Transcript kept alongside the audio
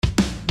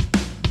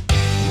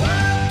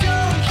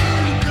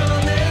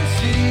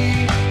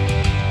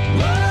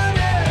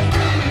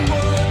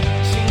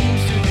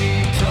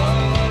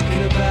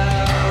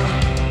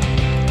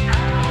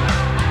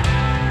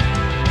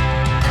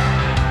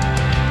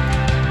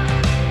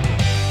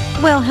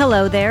Well,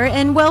 hello there,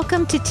 and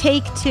welcome to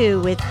Take Two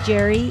with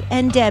Jerry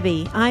and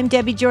Debbie. I'm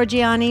Debbie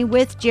Georgiani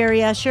with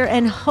Jerry Usher,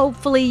 and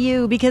hopefully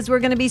you, because we're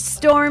going to be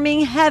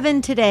storming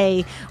heaven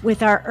today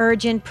with our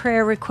urgent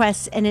prayer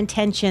requests and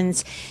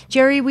intentions.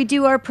 Jerry, we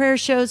do our prayer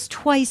shows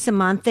twice a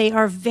month. They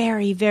are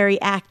very, very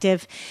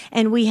active,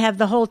 and we have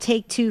the whole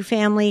Take Two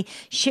family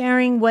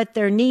sharing what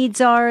their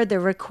needs are, their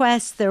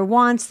requests, their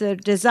wants, their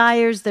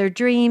desires, their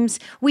dreams.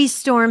 We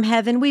storm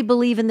heaven. We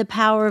believe in the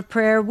power of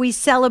prayer. We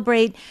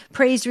celebrate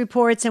praise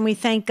reports, and we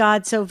thank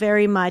God so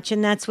very much.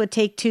 And that's what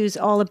Take Two's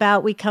all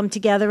about. We come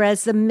together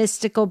as the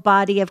mystical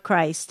body of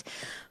Christ.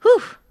 Whew,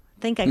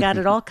 I think I got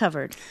it all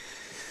covered.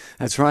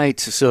 That's right.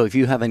 So if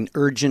you have an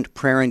urgent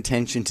prayer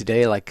intention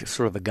today, like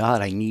sort of a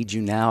God, I need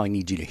you now. I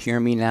need you to hear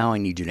me now. I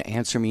need you to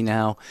answer me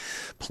now.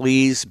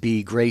 Please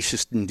be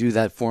gracious and do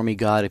that for me,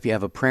 God. If you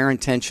have a prayer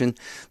intention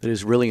that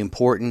is really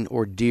important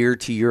or dear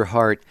to your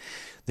heart,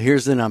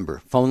 here's the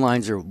number. Phone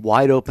lines are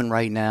wide open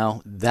right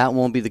now. That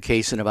won't be the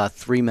case in about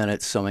 3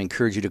 minutes, so I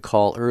encourage you to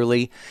call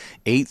early,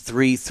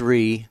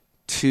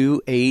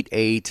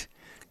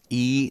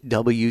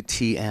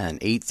 833-288-EWTN,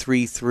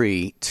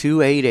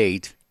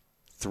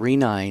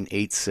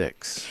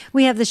 833-288-3986.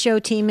 We have the show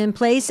team in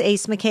place.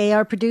 Ace McKay,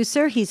 our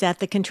producer, he's at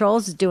the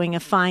controls doing a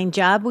fine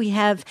job. We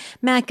have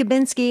Matt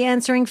Gabinski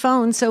answering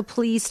phones, so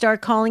please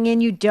start calling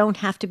in. You don't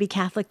have to be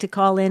Catholic to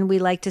call in. We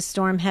like to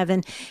storm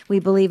heaven. We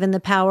believe in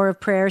the power of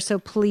prayer, so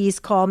please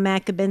call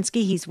Matt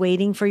Gabinski. He's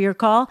waiting for your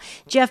call.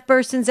 Jeff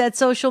Burston's at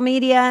social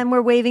media, and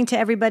we're waving to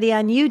everybody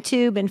on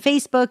YouTube and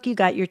Facebook. You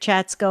got your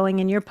chats going,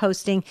 and you're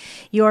posting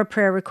your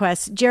prayer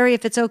requests. Jerry,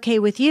 if it's okay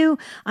with you,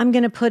 I'm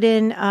going to put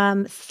in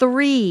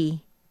 3.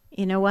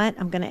 You know what?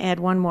 I'm going to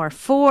add one more.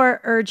 4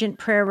 urgent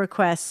prayer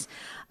requests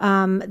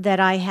that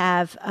I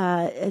have.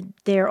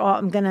 They're all,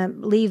 I'm going to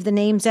leave the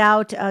names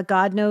out.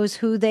 God knows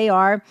who they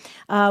are.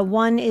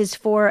 One is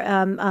for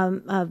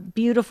a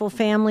beautiful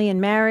family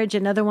and marriage.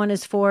 Another one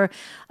is for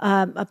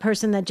a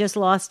person that just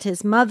lost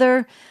his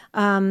mother,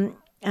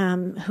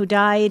 who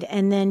died,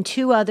 and then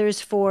 2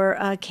 others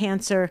for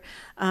cancer.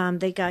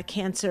 They got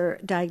cancer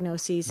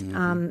diagnoses,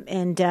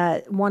 and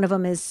one of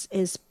them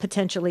is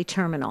potentially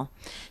terminal.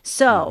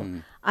 So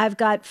I've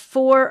got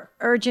 4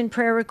 urgent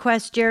prayer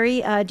requests.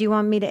 Jerry, do you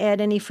want me to add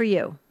any for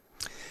you?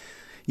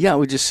 Yeah, I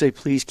would just say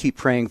please keep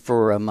praying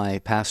for my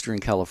pastor in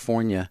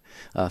California,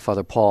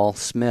 Father Paul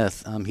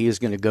Smith. He is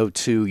going to go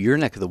to your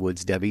neck of the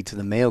woods, Debbie, to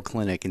the Mayo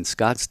Clinic in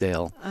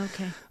Scottsdale.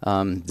 Okay.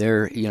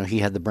 He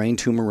had the brain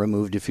tumor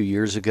removed a few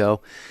years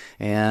ago,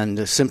 and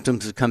the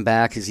symptoms have come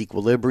back. His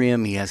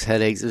equilibrium, he has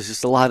headaches. There's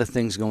just a lot of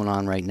things going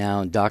on right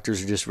now, and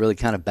doctors are just really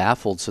kind of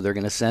baffled. So they're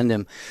going to send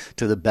him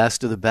to the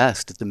best of the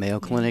best at the Mayo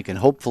Clinic, and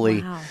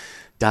hopefully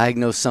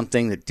diagnose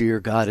something that, dear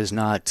God, is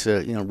not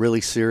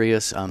really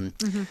serious.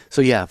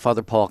 So yeah,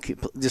 Father Paul,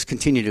 just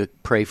continue to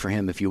pray for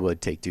him if you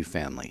would. Take Two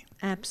family.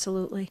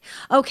 Absolutely.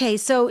 Okay,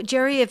 so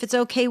Jerry, if it's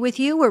okay with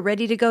you, we're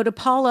ready to go to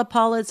Paula.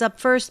 Paula's up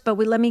first, but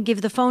let me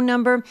give the phone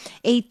number,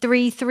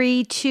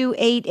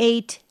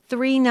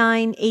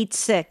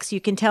 833-288-3986. You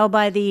can tell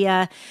by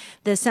the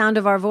sound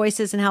of our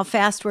voices and how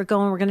fast we're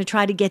going. We're going to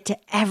try to get to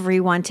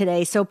everyone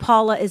today. So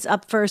Paula is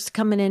up first,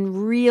 coming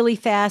in really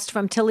fast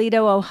from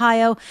Toledo,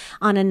 Ohio,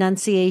 on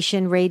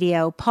Annunciation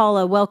Radio.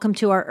 Paula, welcome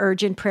to our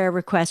Urgent Prayer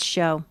Request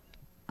show.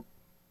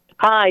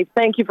 Hi,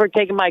 thank you for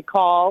taking my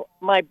call.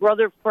 My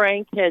brother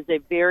Frank has a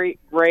very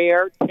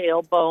rare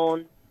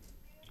tailbone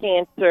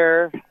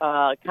cancer,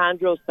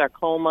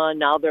 chondrosarcoma.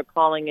 Now they're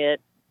calling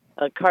it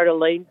a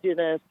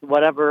cartilaginous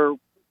whatever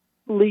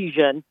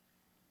lesion.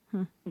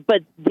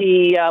 But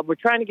we're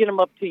trying to get him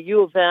up to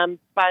U of M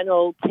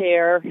spinal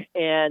care,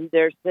 and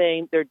they're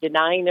saying they're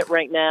denying it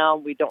right now.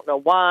 We don't know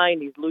why,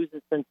 and he's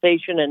losing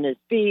sensation in his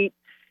feet.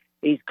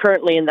 He's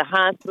currently in the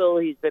hospital.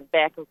 He's been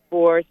back and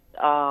forth.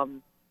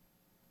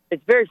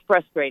 It's very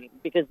frustrating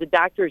because the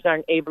doctors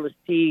aren't able to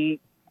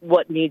see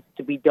what needs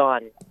to be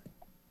done.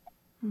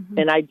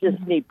 And I just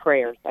need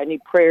prayers. I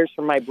need prayers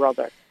for my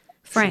brother.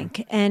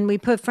 Frank, and we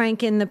put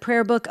Frank in the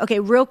prayer book. Okay,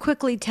 real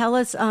quickly, tell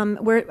us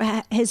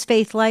where his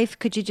faith life.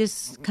 Could you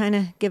just kind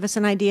of give us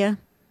an idea?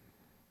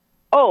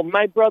 Oh,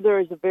 my brother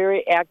is a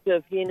very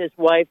active. He and his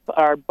wife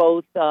are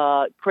both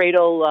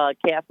cradle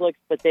Catholics,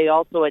 but they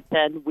also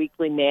attend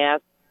weekly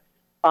Mass.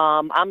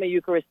 I'm a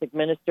Eucharistic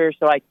minister,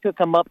 so I took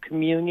him up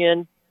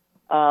communion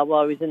while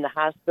I was in the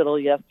hospital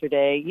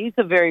yesterday. He's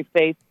a very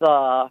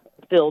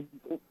faith-filled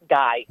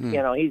guy.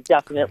 He's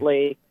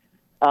definitely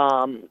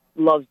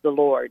loves the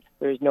Lord.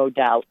 There's no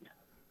doubt.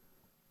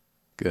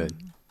 Good.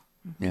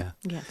 Yeah.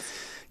 Yes.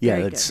 Yeah,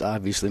 that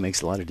obviously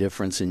makes a lot of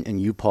difference.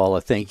 And you,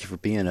 Paula, thank you for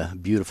being a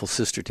beautiful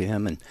sister to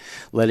him and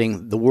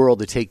letting the world,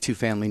 the Take Two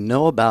family,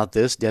 know about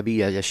this.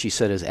 Debbie, as she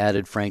said, has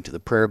added Frank to the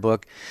prayer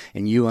book,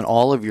 and you and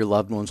all of your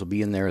loved ones will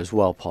be in there as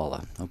well,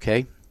 Paula.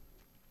 Okay? Thank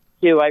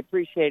you. I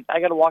appreciate it. I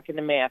got to walk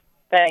into Mass.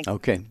 Thanks.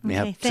 Okay.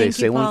 Okay, Say, thank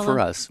say you, one for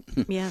Paula. us.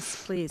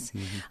 Yes, please.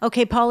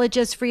 Okay, Paula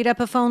just freed up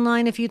a phone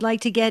line if you'd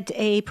like to get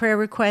a prayer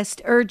request,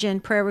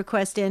 urgent prayer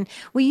request in.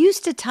 We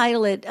used to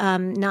title it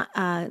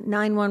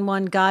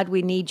 911, God,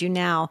 We Need You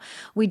Now.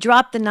 We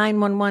dropped the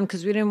 911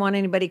 because we didn't want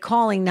anybody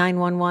calling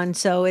 911.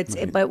 So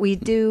but we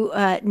do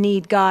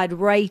need God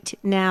right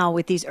now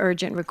with these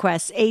urgent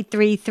requests.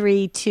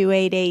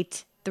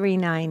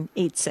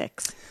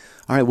 833-288-3986.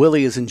 All right,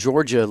 Willie is in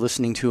Georgia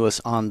listening to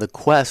us on The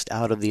Quest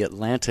out of the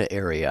Atlanta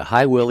area.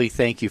 Hi, Willie.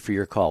 Thank you for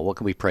your call. What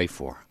can we pray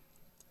for?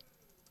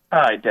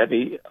 Hi,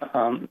 Debbie.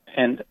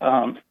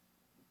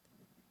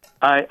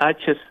 I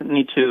just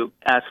need to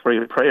ask for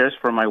your prayers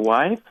for my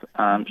wife.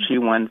 She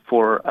went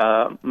for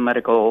a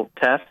medical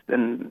test,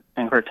 and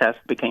her test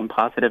became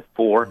positive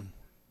for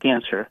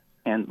cancer,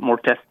 and more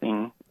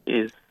testing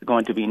is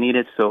going to be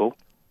needed, so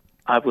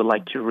I would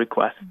like to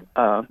request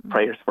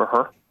prayers for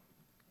her.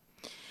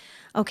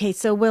 Okay,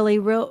 so Willie,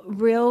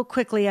 real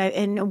quickly,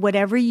 and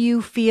whatever you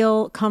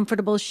feel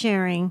comfortable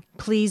sharing,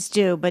 please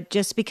do. But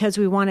just because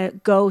we want to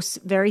go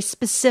very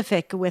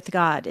specific with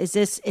God, is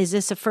this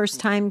a first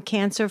time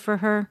cancer for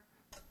her?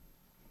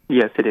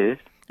 Yes, it is.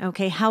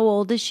 Okay, how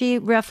old is she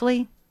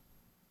roughly?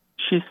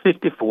 She's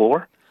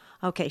 54.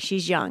 Okay,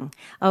 she's young.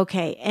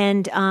 Okay,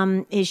 and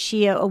is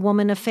she a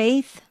woman of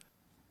faith?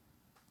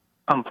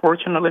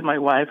 Unfortunately, my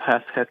wife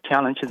has had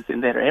challenges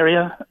in that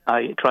area.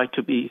 I try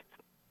to be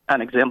an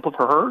example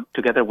for her,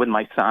 together with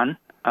my son,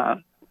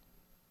 but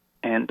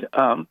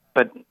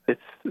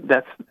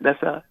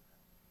that's a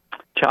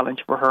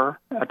challenge for her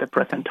at the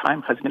present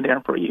time. Has been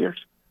there for years.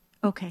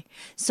 Okay.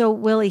 So,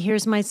 Willie,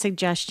 here's my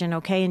suggestion,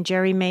 okay? And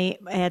Jerry may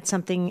add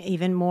something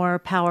even more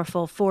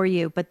powerful for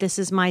you, but this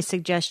is my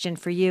suggestion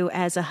for you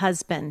as a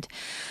husband,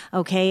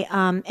 okay?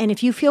 And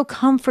if you feel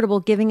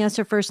comfortable giving us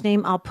her first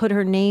name, I'll put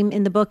her name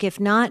in the book. If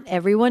not,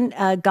 everyone,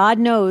 God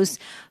knows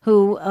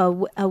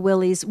who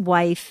Willie's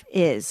wife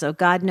is. So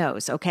God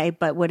knows, okay?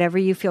 But whatever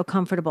you feel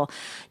comfortable.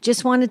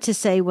 Just wanted to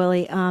say,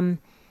 Willie,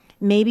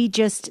 maybe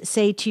just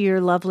say to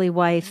your lovely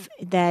wife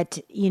that,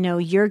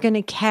 you're going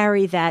to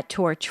carry that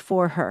torch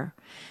for her.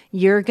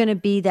 You're going to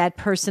be that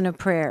person of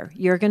prayer.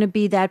 You're going to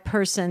be that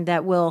person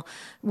that will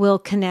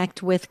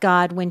connect with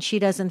God when she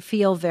doesn't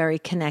feel very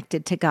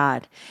connected to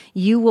God.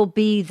 You will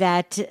be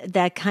that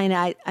kind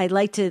of, I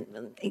like to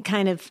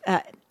kind of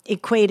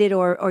equate it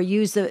or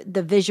use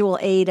the visual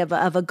aid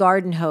of a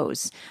garden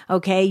hose.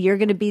 Okay. You're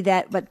going to be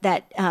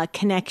that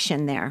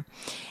connection there.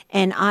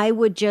 And I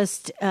would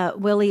just,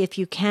 Willie, if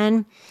you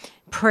can,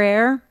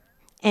 prayer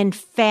and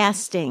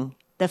fasting.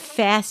 The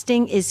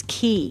fasting is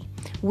key.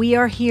 We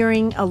are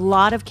hearing a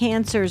lot of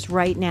cancers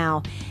right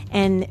now,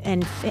 and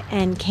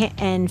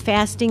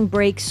fasting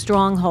breaks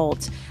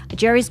strongholds.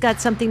 Jerry's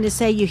got something to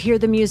say. You hear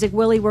the music.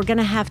 Willie, we're going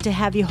to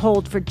have you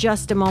hold for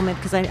just a moment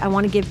because I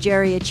want to give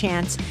Jerry a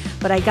chance.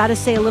 But I got to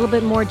say a little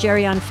bit more,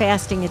 Jerry, on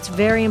fasting. It's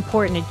very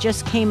important. It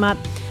just came up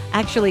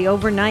actually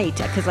overnight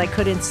because I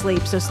couldn't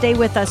sleep. So stay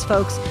with us,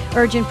 folks.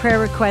 Urgent prayer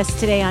requests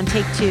today on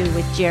Take Two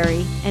with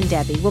Jerry and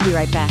Debbie. We'll be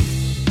right back.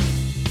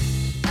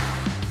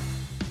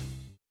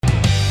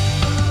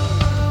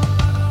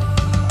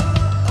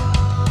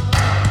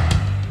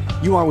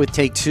 You are with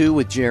Take Two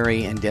with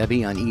Jerry and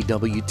Debbie on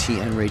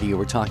EWTN Radio.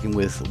 We're talking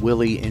with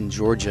Willie in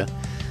Georgia.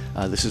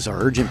 This is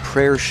our urgent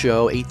prayer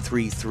show,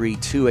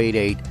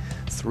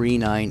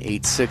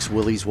 833-288-3986.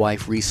 Willie's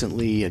wife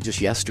recently, just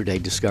yesterday,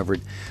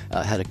 discovered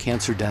had a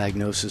cancer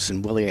diagnosis.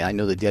 And Willie, I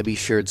know that Debbie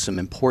shared some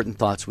important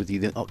thoughts with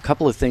you. A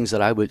couple of things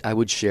that I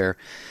would share.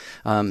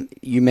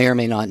 You may or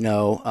may not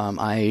know,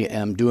 I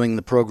am doing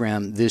the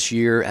program this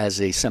year as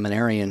a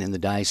seminarian in the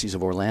Diocese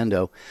of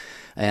Orlando.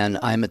 And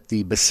I'm at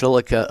the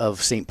Basilica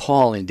of St.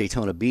 Paul in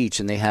Daytona Beach,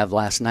 and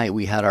last night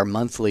we had our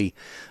monthly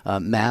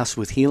Mass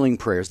with healing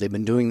prayers. They've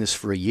been doing this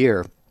for a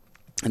year,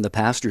 and the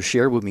pastor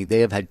shared with me they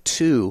have had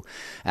two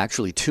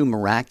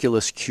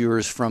miraculous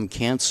cures from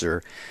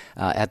cancer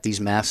at these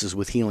Masses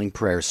with healing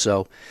prayers.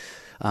 So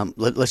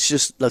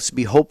let's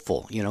be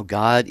hopeful.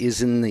 God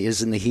is in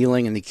the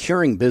healing and the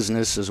curing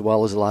business as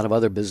well as a lot of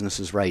other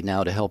businesses right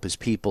now to help His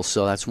people.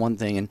 So that's one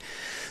thing. And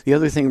the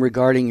other thing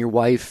regarding your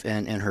wife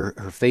and her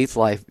faith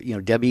life,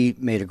 Debbie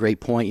made a great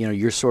point.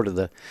 You're sort of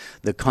the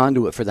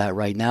conduit for that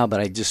right now.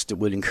 But I just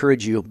would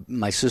encourage you.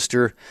 My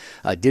sister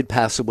did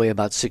pass away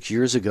about 6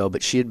 years ago,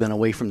 but she had been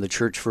away from the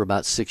church for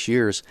about 6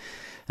 years.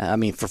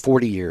 For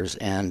 40 years,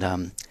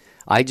 and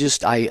I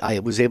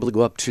was able to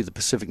go up to the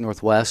Pacific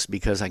Northwest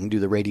because I can do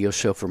the radio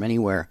show from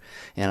anywhere,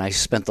 and I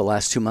spent the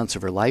last 2 months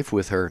of her life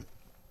with her,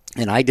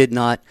 and I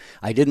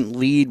didn't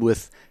lead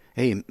with,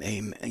 hey,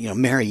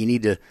 Mary, you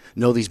need to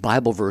know these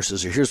Bible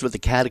verses, or here's what the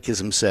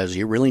Catechism says.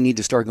 You really need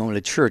to start going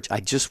to church. I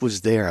just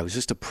was there. I was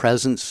just a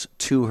presence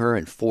to her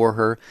and for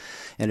her,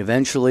 and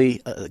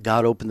eventually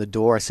God opened the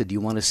door. I said, "Do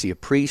you want to see a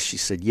priest?" She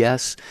said,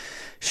 "Yes."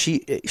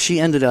 She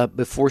ended up,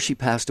 before she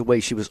passed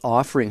away, she was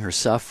offering her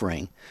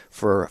suffering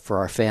for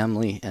our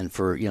family and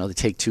for the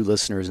Take Two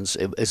listeners,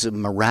 and it's a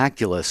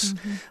miraculous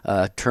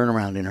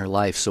turnaround in her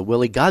life. So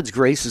Willie, God's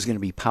grace is going to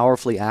be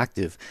powerfully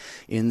active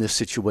in this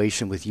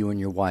situation with you and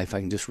your wife. I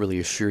can just really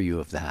assure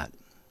you of that.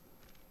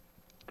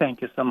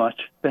 Thank you so much.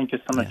 Thank you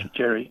so much,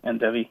 Jerry and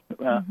Debbie.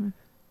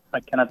 I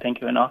cannot thank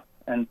you enough,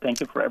 and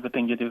thank you for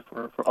everything you do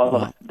for all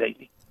of us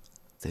daily.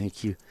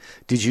 Thank you.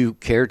 Did you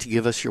care to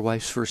give us your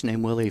wife's first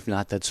name, Willie? If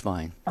not, that's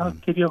fine. I'll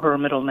give you her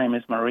middle name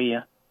is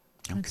Maria.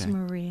 That's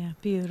Maria.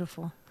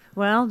 Beautiful.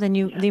 Well, then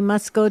you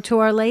must go to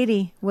Our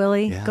Lady,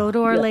 Willie. Yeah. Go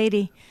to Our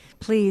Lady,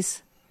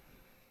 please.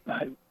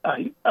 I'm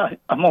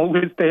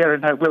always there,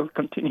 and I will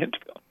continue to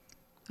go.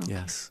 Okay.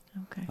 Yes.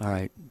 Okay. All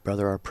right,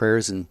 brother, our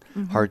prayers and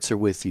hearts are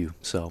with you,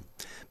 so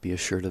be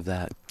assured of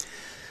that.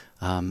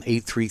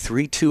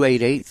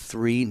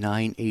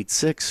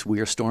 833-288-3986. We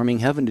are storming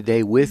heaven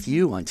today with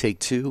you on Take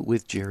Two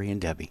with Jerry and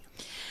Debbie.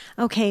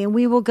 Okay, and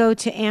we will go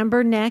to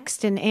Amber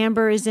next, and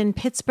Amber is in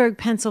Pittsburgh,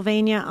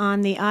 Pennsylvania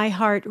on the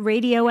iHeart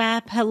Radio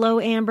app. Hello,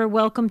 Amber.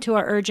 Welcome to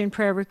our Urgent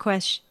Prayer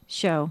Request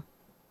show.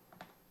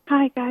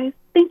 Hi, guys.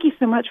 Thank you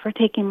so much for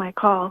taking my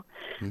call.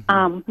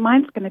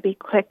 Mine's going to be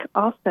quick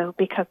also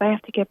because I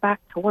have to get back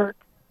to work.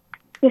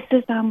 This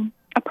is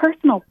a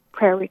personal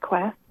prayer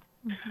request.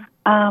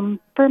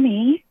 For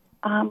me,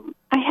 I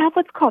have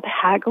what's called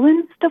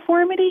Hagelin's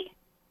deformity,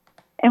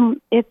 and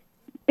it's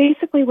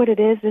basically what it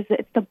is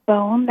it's the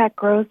bone that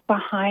grows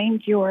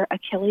behind your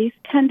Achilles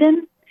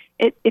tendon.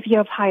 If you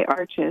have high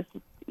arches,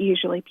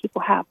 usually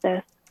people have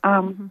this.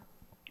 And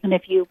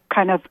if you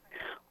kind of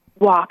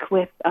walk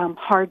with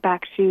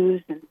hardback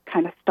shoes and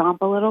kind of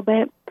stomp a little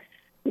bit,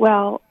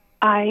 well,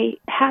 I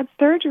had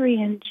surgery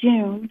in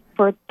June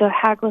for the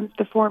Hagelin's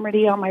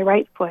deformity on my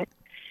right foot,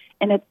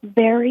 and it's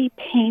very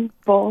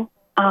painful.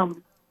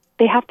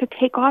 They have to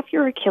take off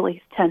your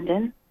Achilles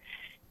tendon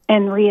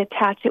and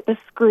reattach it with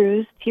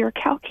screws to your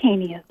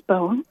calcaneus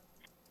bone.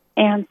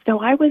 And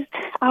so I was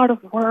out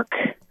of work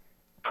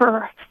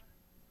for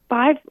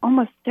 5,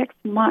 almost 6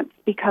 months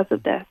because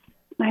of this.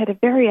 I had a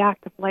very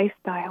active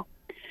lifestyle.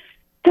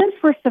 Since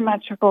we're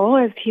symmetrical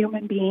as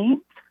human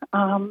beings,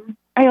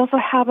 I also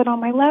have it on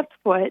my left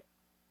foot.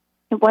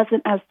 It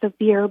wasn't as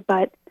severe,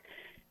 but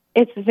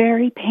it's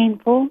very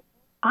painful.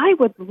 I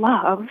would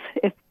love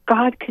if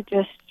God could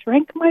just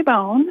shrink my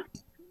bone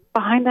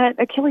behind that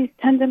Achilles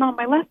tendon on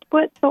my left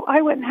foot so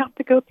I wouldn't have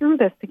to go through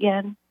this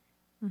again.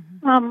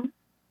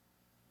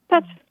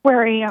 That's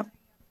where I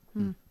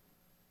am.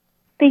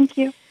 Thank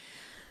you.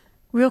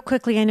 Real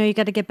quickly, I know you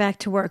got to get back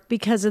to work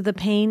because of the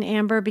pain,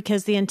 Amber,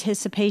 because the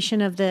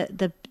anticipation of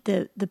the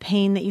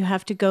pain that you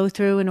have to go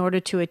through in order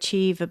to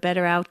achieve a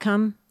better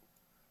outcome.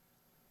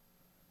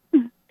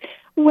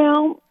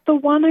 Well, the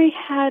one I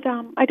had,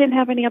 I didn't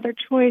have any other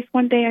choice.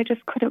 One day I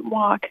just couldn't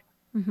walk.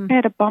 I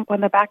had a bump on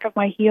the back of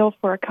my heel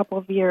for a couple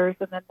of years,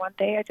 and then one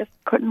day I just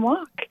couldn't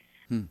walk.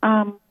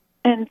 And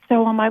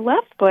so on my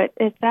left foot,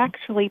 it's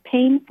actually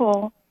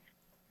painful.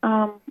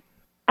 I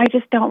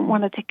just don't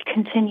want it to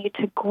continue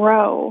to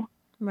grow,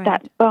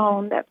 that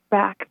bone that's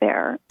back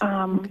there.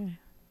 And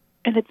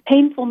it's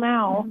painful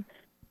now.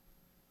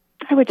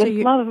 I would just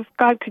love if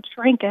God could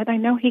shrink it. I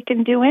know He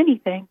can do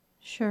anything.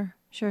 Sure.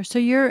 So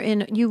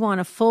you want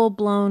a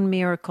full-blown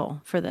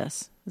miracle for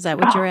this. Is that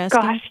what you're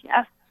asking? Gosh,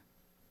 yes.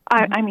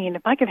 I mean,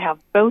 if I could have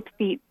both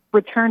feet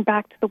return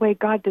back to the way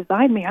God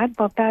designed me, I'd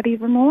love that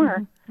even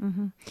more.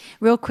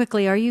 Real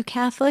quickly, are you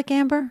Catholic,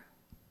 Amber?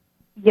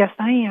 Yes,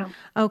 I am.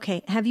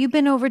 Okay. Have you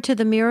been over to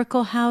the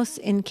Miracle House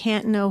in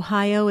Canton,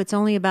 Ohio? It's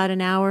only about an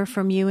hour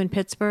from you in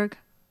Pittsburgh.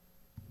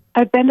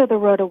 I've been to the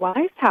Rhoda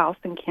Wise house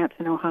in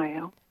Canton,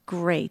 Ohio.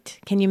 Great.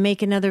 Can you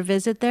make another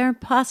visit there,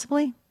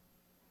 possibly?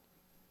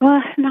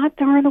 Well, not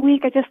during the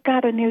week. I just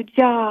got a new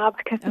job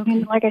because, I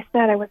mean, like I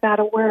said, I was out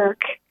of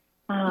work.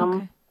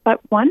 But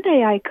one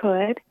day I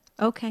could.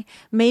 Okay.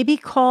 Maybe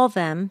call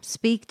them,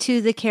 speak to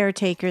the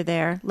caretaker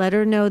there, let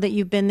her know that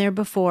you've been there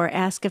before,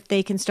 ask if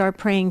they can start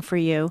praying for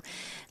you.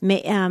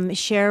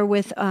 Share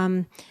with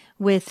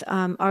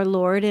our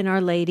Lord and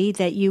Our Lady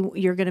that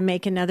you're going to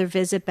make another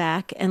visit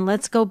back, and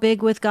let's go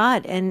big with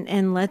God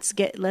and let's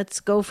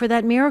go for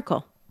that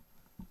miracle.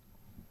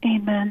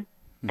 Amen.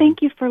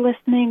 Thank you for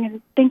listening,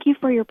 and thank you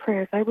for your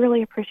prayers. I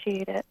really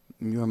appreciate it.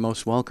 You're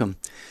most welcome.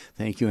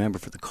 Thank you, Amber,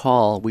 for the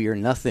call. We are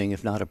nothing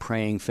if not a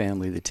praying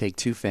family, the Take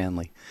Two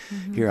family,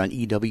 here on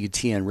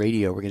EWTN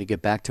Radio. We're going to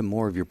get back to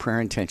more of your prayer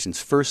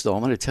intentions. First, though, I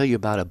want to tell you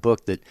about a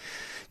book that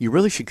you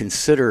really should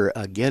consider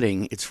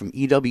getting. It's from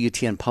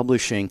EWTN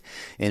Publishing,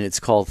 and it's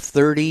called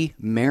 30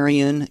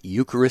 Marian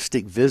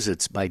Eucharistic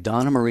Visits by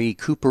Donna Marie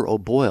Cooper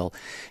O'Boyle.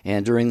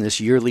 And during this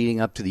year leading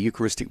up to the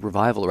Eucharistic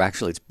Revival, or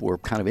actually we're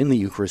kind of in the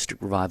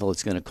Eucharistic Revival,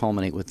 it's going to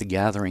culminate with the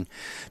gathering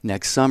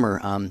next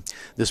summer.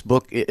 This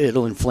book,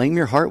 it'll inflame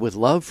your heart with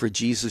love for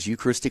Jesus'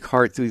 Eucharistic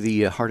heart through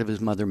the heart of His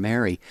Mother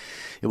Mary.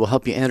 It will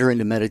help you enter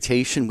into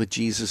meditation with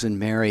Jesus and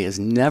Mary as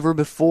never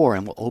before,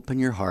 and will open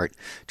your heart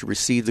to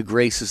receive the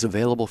graces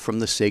available from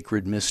the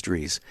sacred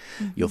mysteries.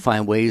 You'll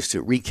find ways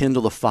to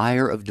rekindle the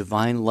fire of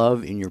divine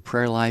love in your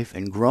prayer life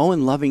and grow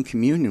in loving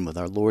communion with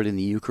our Lord in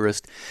the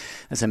Eucharist.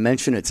 As I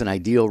mentioned, it's an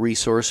ideal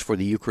resource for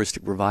the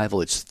Eucharistic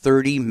Revival. It's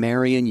 30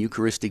 Marian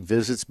Eucharistic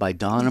Visits by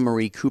Donna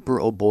Marie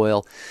Cooper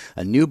O'Boyle,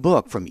 a new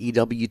book from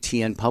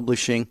EWTN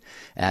Publishing.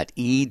 at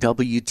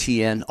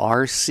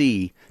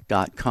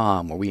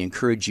EWTNRC.com, where we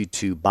encourage you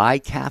to buy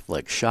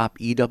Catholic, shop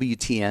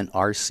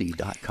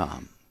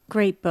EWTNRC.com.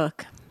 Great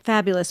book.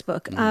 Fabulous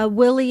book.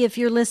 Willie, if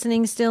you're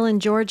listening still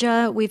in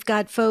Georgia, we've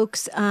got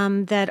folks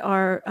that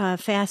are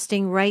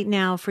fasting right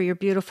now for your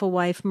beautiful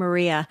wife,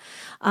 Maria.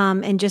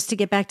 And just to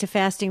get back to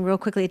fasting real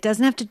quickly, it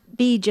doesn't have to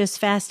be just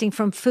fasting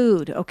from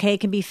food, okay? It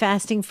can be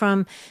fasting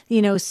from,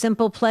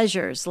 simple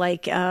pleasures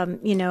like,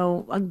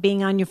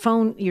 being on your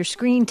phone, your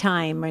screen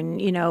time, and,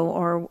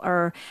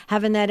 or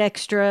having that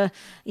extra,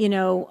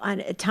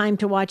 time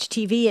to watch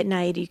TV at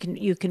night.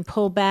 You can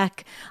pull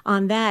back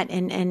on that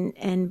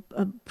and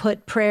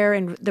put prayer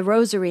and the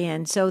rosary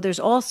in. So there's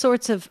all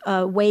sorts of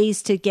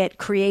ways to get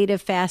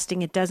creative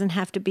fasting. It doesn't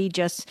have to be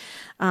just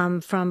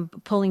from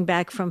pulling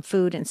back from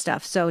food and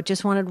stuff. So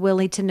just wanted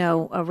Willie to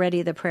know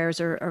already the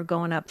prayers are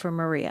going up for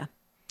Maria.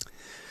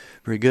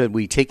 Very good.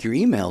 We take your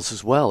emails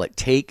as well at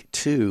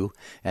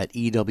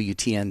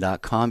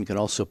take2@EWTN.com. You can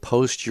also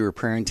post your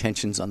prayer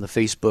intentions on the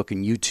Facebook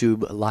and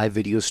YouTube live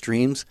video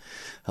streams.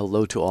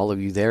 Hello to all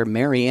of you there.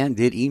 Mary Ann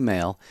did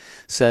email,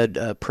 said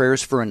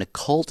prayers for an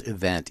occult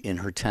event in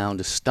her town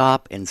to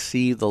stop and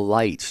see the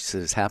light. She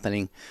says it's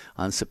happening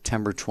on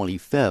September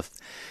 25th.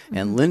 Mm-hmm.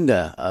 And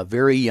Linda, a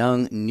very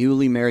young,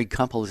 newly married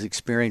couple, has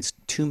experienced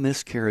 2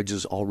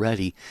 miscarriages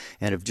already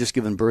and have just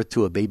given birth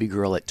to a baby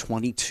girl at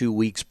 22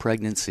 weeks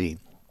pregnancy.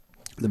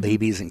 The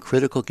baby is in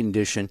critical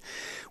condition.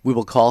 We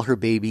will call her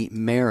baby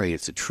Mary.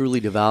 It's a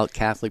truly devout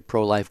Catholic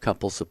pro-life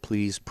couple, so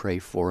please pray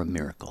for a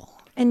miracle.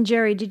 And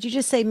Jerry, did you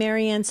just say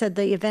Marianne said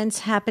the event's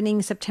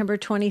happening September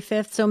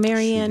 25th? So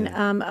Marianne,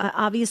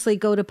 obviously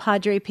go to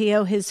Padre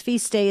Pio. His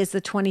feast day is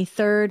the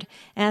 23rd.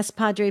 Ask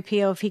Padre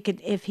Pio if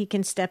he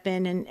can step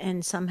in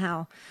and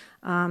somehow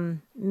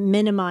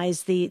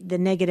minimize the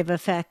negative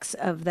effects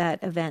of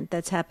that event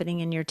that's happening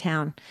in your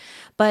town.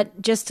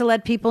 But just to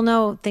let people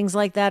know, things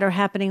like that are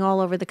happening all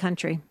over the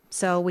country.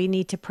 So we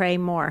need to pray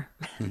more,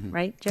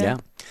 right, Jerry? Yeah.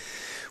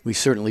 We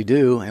certainly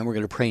do, and we're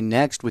going to pray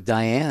next with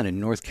Diane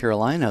in North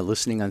Carolina,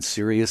 listening on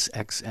Sirius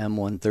XM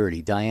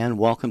 130. Diane,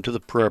 welcome to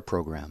the prayer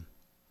program.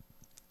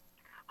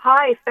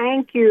 Hi,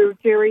 thank you,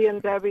 Jerry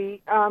and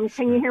Debbie.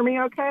 Can you hear me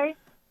okay?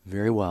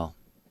 Very well.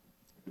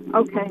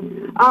 Okay.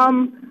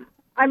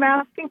 I'm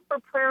asking for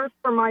prayers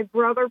for my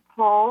brother,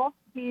 Paul.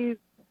 He's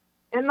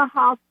in the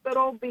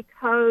hospital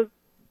because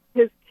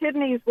his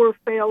kidneys were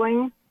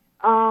failing,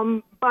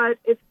 but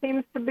it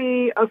seems to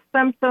be a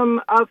symptom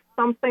of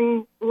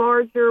something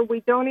larger.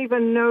 We don't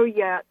even know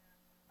yet.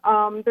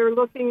 They're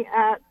looking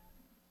at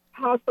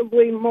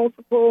possibly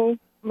multiple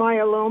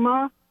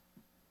myeloma,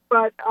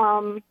 but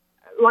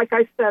like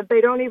I said, they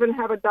don't even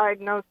have a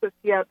diagnosis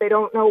yet. They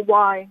don't know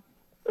why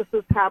this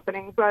is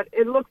happening, but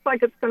it looks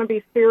like it's going to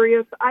be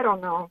serious. I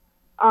don't know.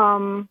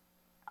 I'm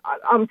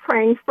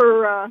praying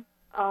for, a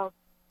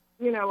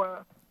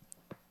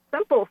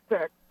simple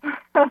fix.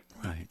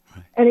 Right.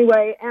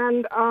 Anyway,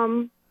 and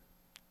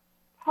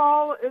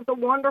Paul is a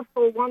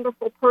wonderful,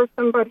 wonderful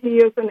person, but he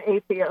is an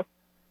atheist.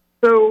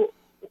 So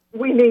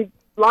we need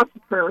lots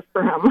of prayers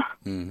for him.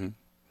 Mm-hmm.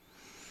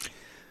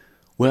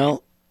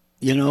 Well,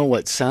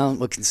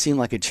 what can seem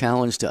like a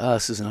challenge to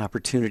us is an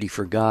opportunity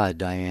for God,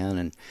 Diane,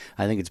 and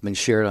I think it's been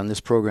shared on this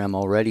program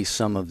already,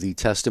 some of the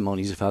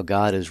testimonies of how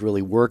God has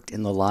really worked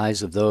in the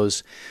lives of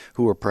those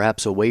who are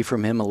perhaps away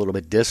from Him, a little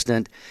bit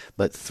distant,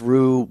 but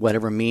through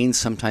whatever means,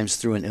 sometimes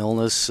through an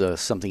illness,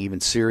 something even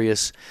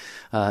serious,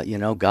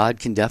 God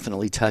can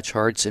definitely touch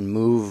hearts and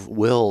move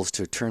wills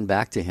to turn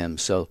back to Him.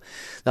 So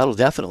that'll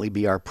definitely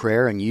be our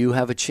prayer, and you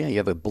have a chance, you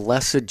have a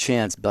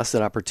blessed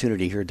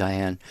opportunity here,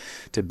 Diane,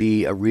 to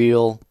be a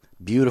real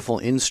beautiful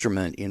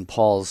instrument in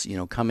Paul's,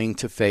 coming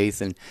to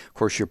faith, and of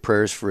course your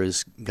prayers for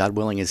his, God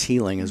willing, his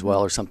healing as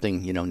well, or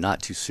something,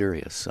 not too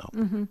serious. So,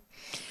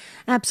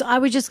 Absolutely. I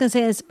was just going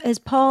to say, is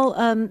Paul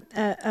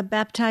a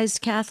baptized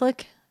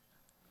Catholic?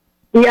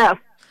 Yes.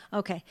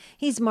 Okay,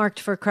 he's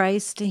marked for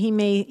Christ. He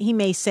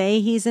may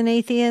say he's an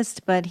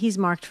atheist, but he's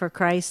marked for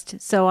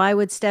Christ. So I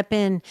would step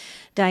in,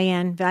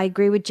 Diane. I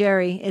agree with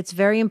Jerry. It's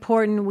very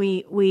important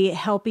we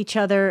help each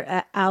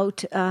other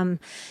out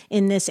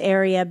in this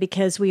area,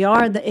 because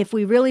if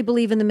we really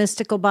believe in the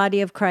mystical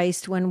body of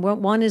Christ, when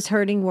one is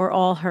hurting, we're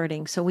all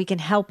hurting. So we can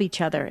help each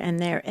other, and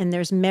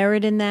there's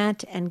merit in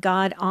that, and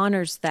God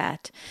honors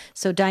that.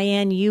 So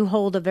Diane, you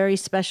hold a very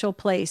special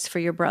place for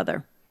your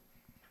brother.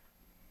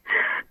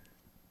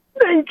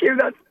 Thank you.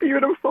 That's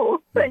beautiful.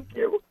 Thank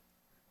you.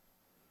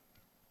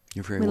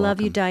 You're very welcome. We love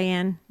you,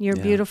 Diane. You're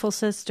a beautiful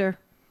sister.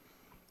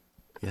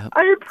 Yep.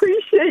 I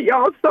appreciate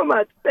y'all so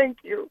much. Thank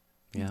you.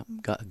 Yeah.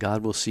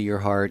 God will see your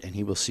heart, and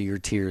He will see your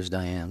tears,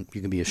 Diane.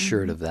 You can be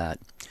assured of that.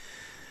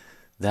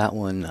 That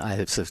one, I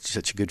have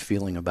such a good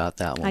feeling about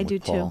that one. I with do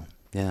Paul.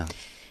 too. Yeah.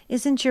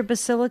 Isn't your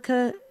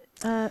basilica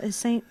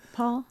St.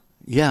 Paul?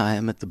 Yeah, I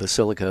am at the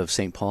Basilica of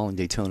St. Paul in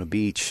Daytona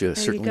Beach.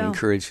 Certainly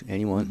encourage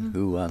anyone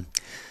who...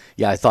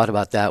 I thought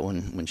about that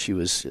when she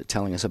was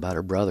telling us about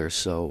her brother.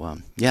 So,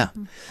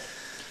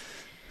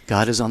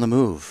 God is on the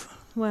move.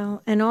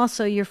 Well, and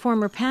also your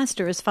former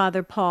pastor is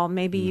Father Paul.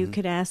 Maybe you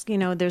could ask,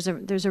 there's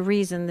a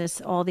reason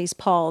all these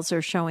Pauls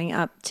are showing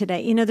up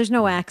today. There's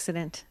no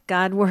accident.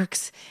 God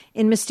works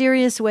in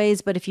mysterious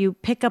ways, but if you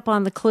pick up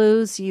on the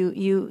clues,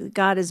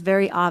 God is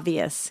very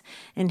obvious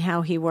in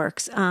how he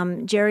works.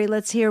 Jerry,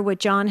 let's hear what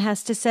John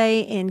has to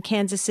say in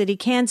Kansas City,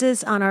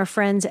 Kansas on our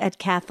friends at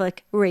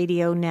Catholic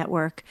Radio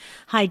Network.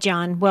 Hi,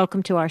 John.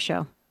 Welcome to our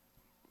show.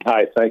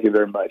 Hi, thank you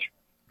very much.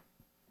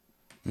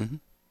 Mm-hmm.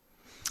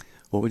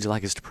 What would you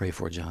like us to pray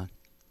for, John?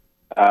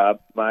 My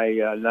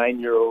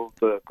 9-year-old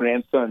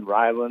grandson,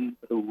 Rylan,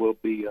 who will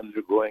be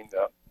undergoing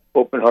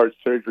open heart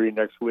surgery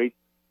next week,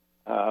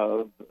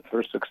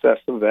 for success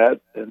of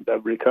that and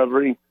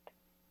recovery.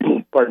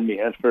 Pardon me,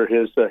 and for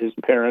his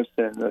parents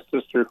and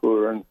sister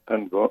who are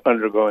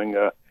undergoing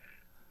a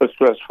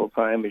stressful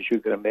time, as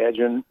you can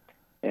imagine,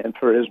 and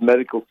for his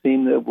medical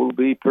team that will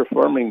be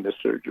performing the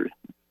surgery.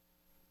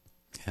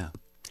 Yeah.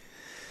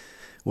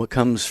 What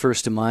comes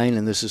first to mind,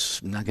 and this is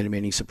not going to be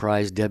any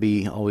surprise,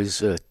 Debbie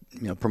always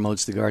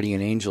promotes the guardian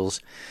angels.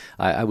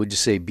 I would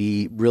just say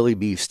be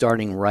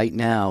starting right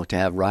now to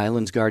have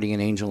Ryland's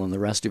guardian angel and the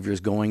rest of yours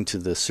going to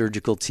the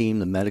surgical team,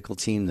 the medical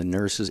team, the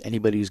nurses,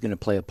 anybody who's going to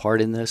play a part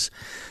in this,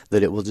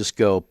 that it will just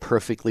go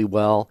perfectly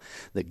well,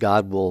 that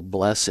God will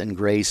bless and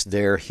grace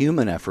their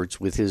human efforts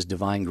with his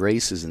divine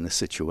graces in the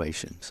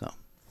situation. So.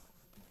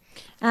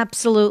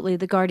 Absolutely.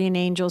 The guardian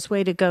angels.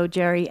 Way to go,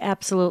 Jerry.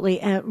 Absolutely.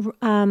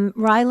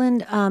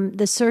 Ryland,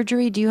 the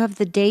surgery, do you have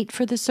the date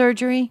for the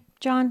surgery,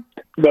 John?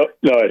 No,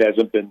 it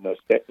hasn't been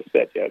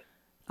set yet.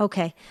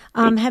 Okay.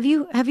 Have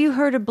you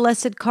heard of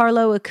Blessed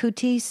Carlo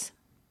Acutis?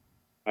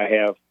 I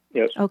have,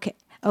 yes.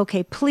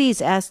 Okay. Please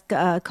ask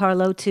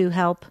Carlo to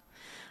help.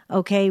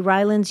 Okay.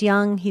 Ryland's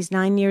young. He's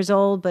 9 years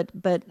old,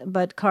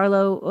 but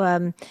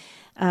Carlo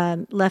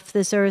left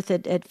this earth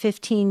at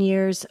 15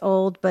 years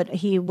old, but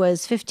he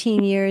was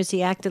 15 years.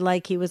 He acted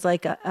like he was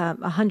like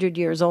 100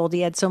 years old. He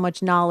had so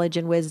much knowledge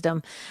and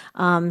wisdom.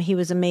 He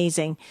was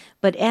amazing.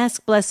 But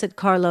ask Blessed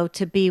Carlo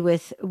to be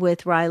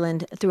with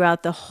Ryland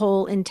throughout the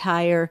whole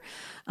entire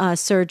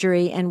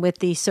surgery and with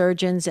the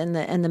surgeons and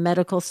the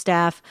medical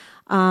staff.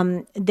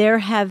 There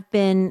have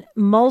been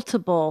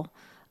multiple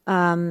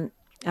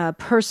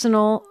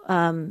personal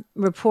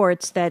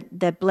reports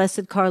that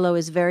Blessed Carlo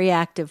is very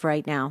active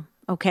right now.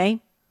 Okay?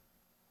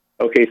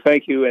 Okay,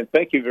 thank you, and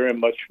thank you very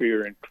much for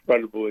your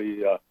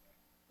incredibly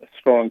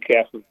strong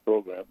Catholic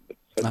program.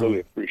 I really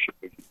appreciate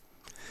it.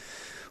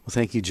 Well,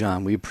 thank you,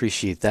 John. We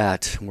appreciate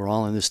that. We're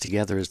all in this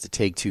together as the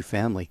Take Two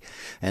family.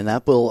 And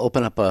that will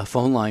open up a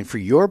phone line for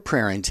your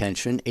prayer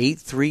intention,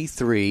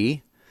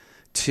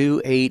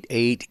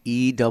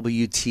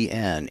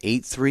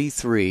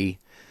 833-288-EWTN,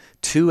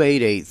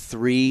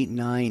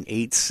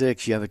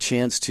 833-288-3986. You have a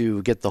chance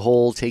to get the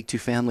whole Take Two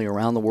family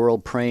around the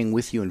world praying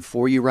with you and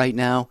for you right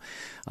now.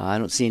 I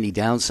don't see any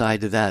downside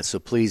to that, so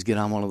please get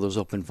on one of those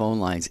open phone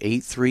lines,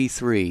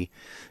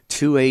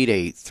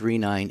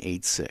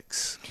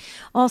 833-288-3986.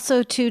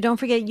 Also, too, don't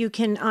forget you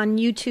can, on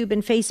YouTube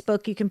and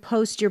Facebook, you can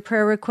post your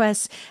prayer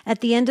requests. At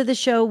the end of the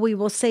show, we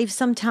will save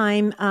some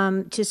time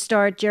to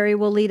start. Jerry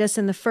will lead us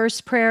in the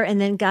first prayer, and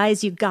then,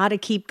 guys, you got to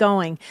keep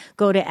going.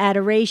 Go to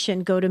adoration,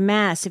 go to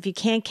Mass. If you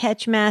can't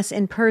catch Mass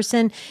in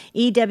person,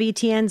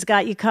 EWTN's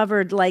got you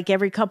covered like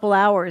every couple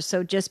hours,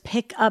 so just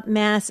pick up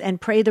Mass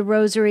and pray the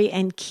Rosary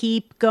and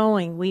keep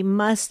going. We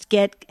must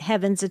get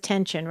heaven's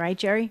attention, right,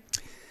 Jerry?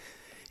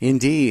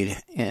 Indeed,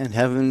 and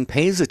heaven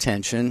pays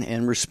attention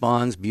and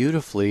responds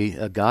beautifully.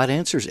 God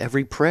answers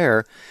every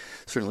prayer,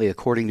 certainly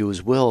according to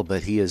his will,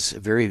 but he is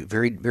very,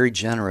 very, very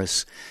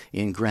generous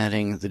in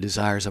granting the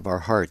desires of our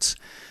hearts.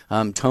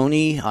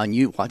 Tony,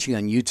 watching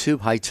on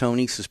YouTube, hi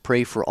Tony, says,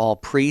 pray for all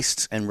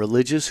priests and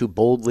religious who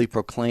boldly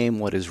proclaim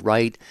what is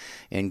right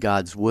in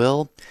God's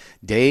will.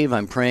 Dave,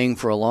 I'm praying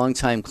for a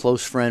longtime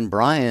close friend,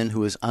 Brian,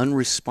 who is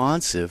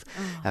unresponsive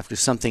after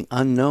something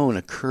unknown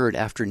occurred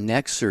after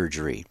neck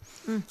surgery.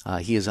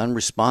 He is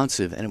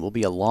unresponsive, and it will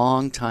be a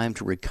long time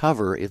to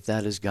recover if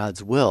that is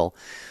God's will.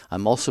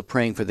 I'm also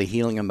praying for the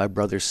healing of my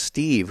brother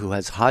Steve, who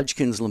has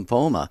Hodgkin's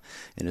lymphoma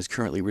and is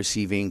currently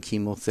receiving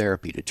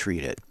chemotherapy to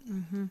treat it.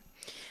 Mm-hmm.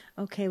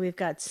 Okay, we've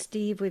got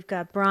Steve, we've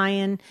got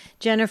Brian.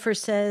 Jennifer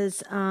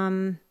says,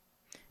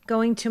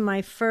 going to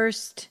my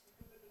first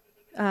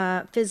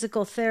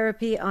physical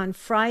therapy on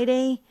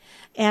Friday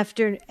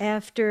after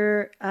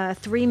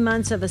 3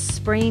 months of a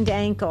sprained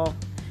ankle.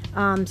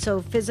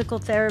 So physical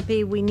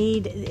therapy, we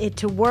need it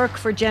to work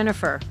for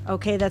Jennifer.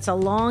 Okay, that's a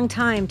long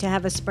time to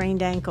have a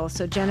sprained ankle.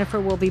 So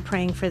Jennifer will be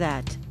praying for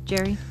that.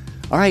 Jerry?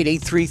 All right,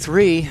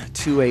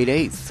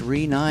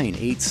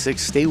 833-288-3986.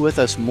 Stay with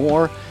us.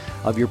 More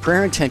of your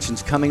prayer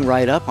intentions coming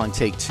right up on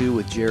Take Two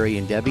with Jerry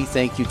and Debbie.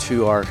 Thank you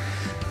to our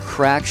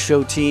crack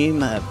show team,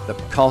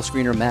 the call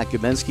screener Matt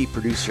Gabensky,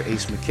 producer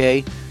Ace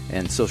McKay,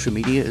 and social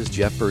media is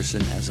Jeff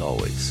Burson, as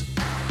always.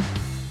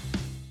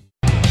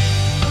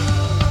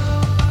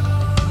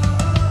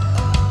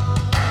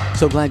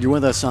 So glad you're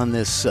with us on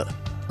this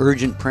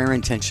urgent prayer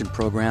intention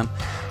program.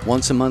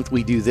 Once a month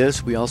we do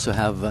this. We also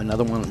have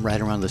another one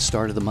right around the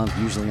start of the month,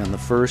 usually on the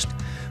 1st.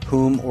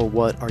 Whom or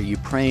what are you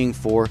praying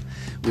for?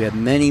 We have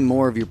many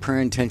more of your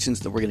prayer intentions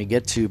that we're going to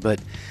get to,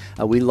 but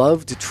we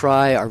love to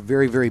try our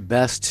very, very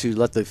best to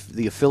let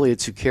the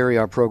affiliates who carry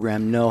our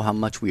program know how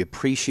much we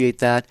appreciate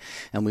that,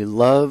 and we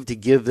love to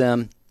give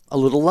them a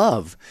little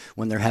love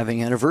when they're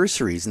having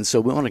anniversaries. And so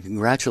we want to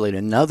congratulate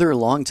another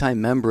longtime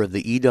member of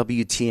the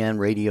EWTN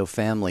radio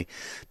family,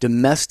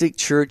 Domestic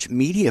Church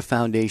Media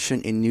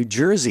Foundation in New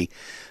Jersey.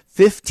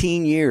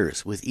 15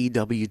 years with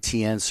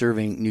EWTN,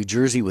 serving New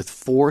Jersey with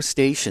 4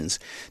 stations.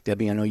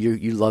 Debbie, I know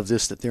you love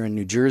this, that they're in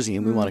New Jersey,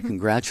 and we want to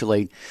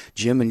congratulate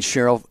Jim and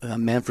Cheryl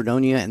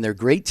Manfredonia and their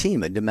great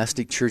team at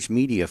Domestic Church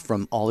Media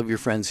from all of your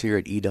friends here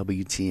at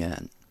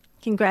EWTN.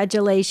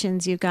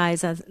 Congratulations, you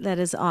guys. That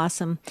is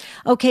awesome.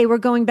 Okay, we're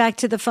going back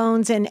to the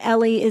phones, and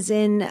Ellie is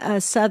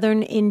in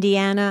southern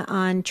Indiana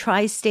on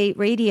Tri-State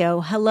Radio.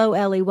 Hello,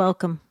 Ellie.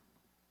 Welcome.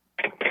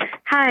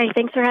 Hi.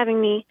 Thanks for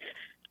having me.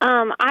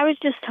 I was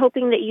just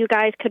hoping that you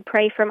guys could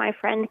pray for my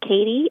friend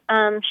Katie.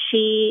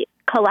 She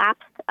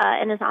collapsed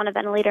and is on a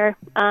ventilator,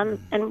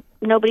 and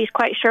nobody's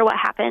quite sure what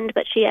happened,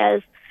 but she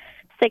has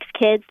 6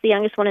 kids. The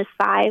youngest one is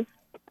 5,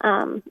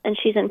 and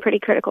she's in pretty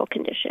critical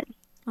condition.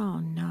 Oh,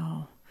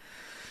 no.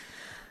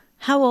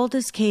 How old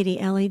is Katie,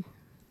 Ellie?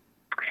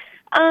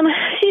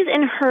 She's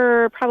in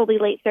her probably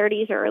late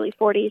 30s or early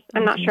 40s.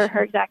 I'm not sure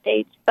her exact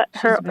age, but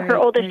her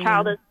oldest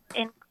child is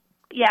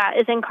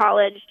in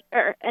college,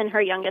 and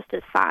her youngest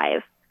is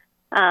 5.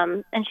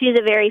 And she's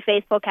a very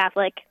faithful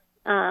Catholic,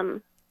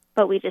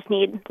 but we just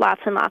need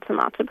lots and lots and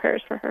lots of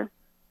prayers for her.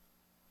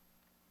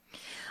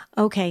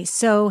 Okay,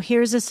 so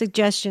here's a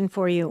suggestion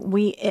for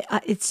you.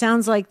 It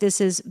sounds like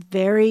this is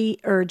very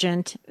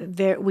urgent.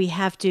 We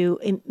have to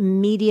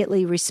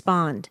immediately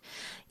respond.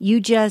 You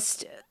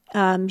just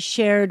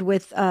shared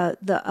with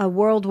a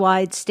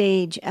worldwide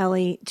stage,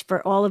 Ellie,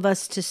 for all of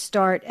us to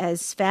start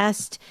as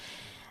fast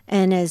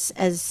and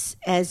as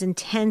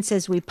intense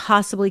as we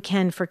possibly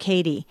can for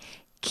Katie.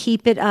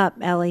 Keep it up,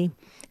 Ellie.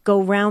 Go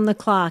round the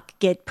clock.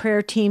 Get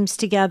prayer teams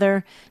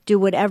together. Do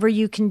whatever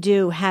you can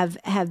do. Have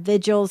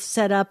vigils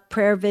set up,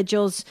 prayer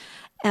vigils,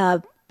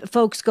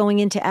 folks going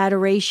into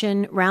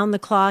adoration round the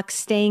clock,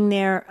 staying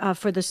there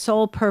for the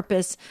sole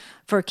purpose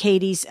for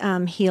Katie's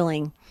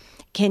healing.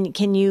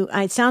 Can you?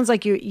 It sounds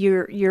like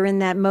you're in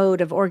that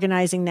mode of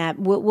organizing that.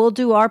 We'll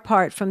do our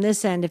part from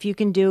this end. If you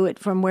can do it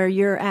from where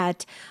you're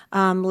at,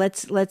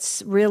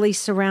 let's really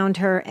surround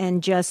her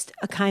and just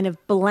kind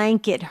of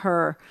blanket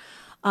her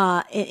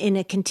in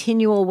a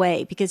continual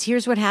way. Because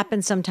here's what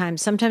happens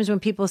sometimes. Sometimes when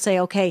people say,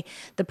 okay,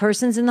 the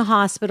person's in the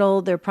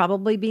hospital, they're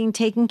probably being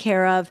taken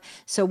care of,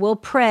 so we'll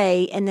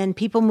pray, and then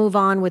people move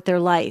on with their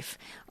life.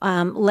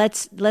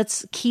 Let's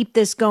keep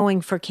this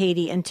going for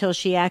Katie until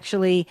she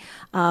actually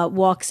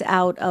walks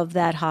out of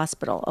that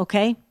hospital,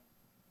 okay?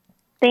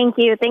 Thank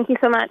you. Thank you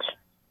so much.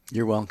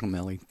 You're welcome,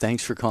 Ellie.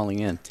 Thanks for calling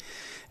in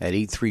at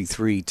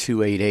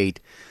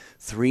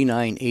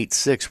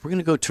 833-288-3986. We're going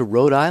to go to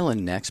Rhode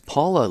Island next.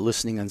 Paula,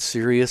 listening on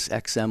Sirius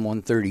XM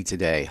 130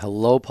 today.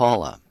 Hello,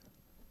 Paula.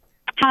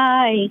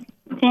 Hi.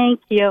 Thank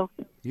you.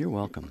 You're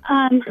welcome.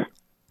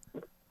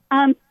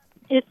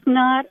 It's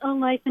not a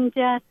life and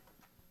death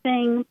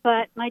thing,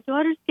 but my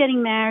daughter's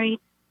getting married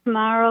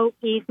tomorrow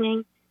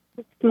evening.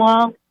 A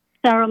small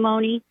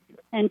ceremony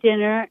and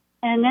dinner.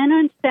 And then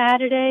on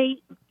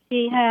Saturday,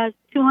 she has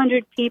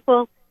 200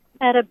 people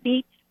at a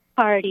beach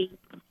party.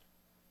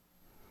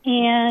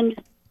 And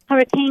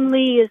Hurricane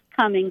Lee is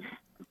coming.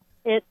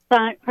 It's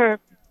her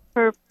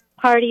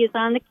party is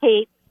on the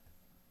Cape,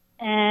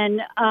 and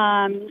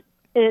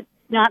it's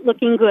not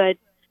looking good.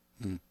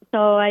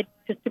 So I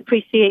just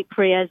appreciate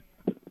prayers.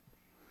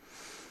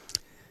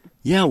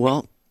 Yeah,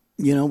 well,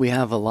 we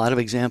have a lot of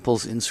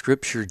examples in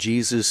Scripture,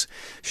 Jesus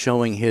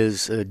showing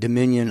his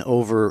dominion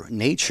over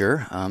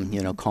nature,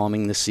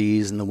 calming the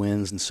seas and the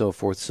winds and so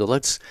forth. So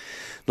let's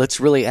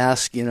really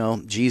ask,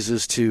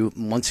 Jesus to,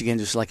 once again,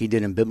 just like he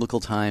did in biblical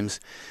times,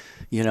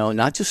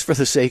 not just for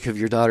the sake of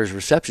your daughter's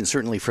reception,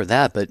 certainly for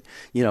that, but,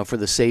 for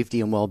the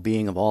safety and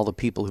well-being of all the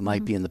people who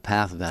might be in the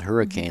path of that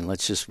hurricane.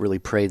 Let's just really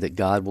pray that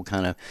God will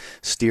kind of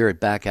steer it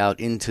back out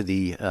into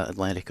the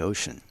Atlantic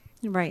Ocean.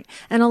 Right.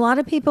 And a lot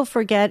of people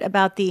forget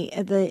about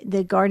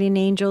the guardian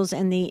angels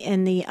and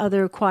the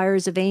other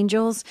choirs of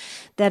angels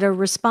that are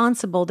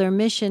responsible. Their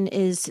mission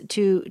is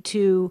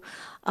to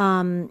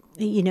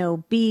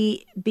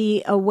be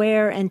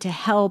aware and to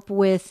help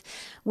with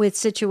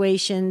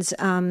situations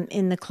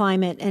in the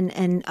climate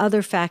and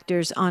other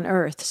factors on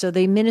Earth. So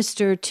they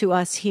minister to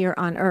us here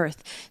on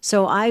Earth.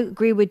 So I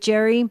agree with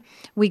Jerry.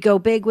 We go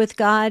big with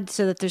God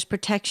so that there's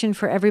protection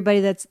for everybody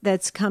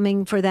that's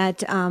coming for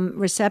that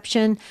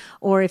reception.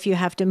 Or if you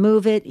have to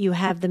move it, you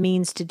have the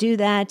means to do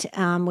that.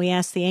 We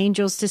ask the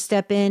angels to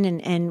step in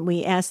and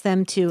we ask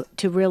them to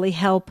really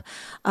help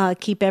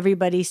keep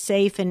everybody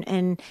safe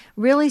and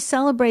really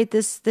celebrate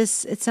this.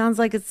 It sounds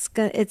like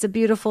it's a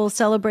beautiful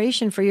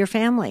celebration for your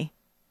family.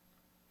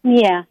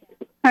 Yeah,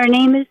 her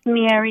name is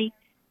Mary,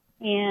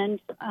 and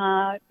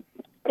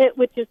it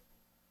would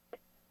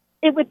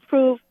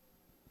prove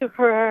to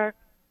her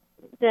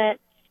that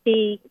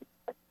she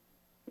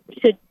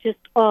should just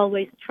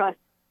always trust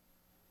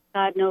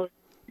God knows.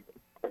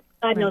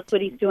 God knows Right.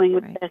 what He's doing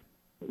with Right. this.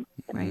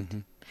 Right. Mm-hmm.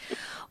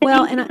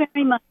 Well, Thank and you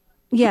very much.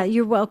 yeah,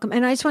 you're welcome.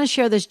 And I just want to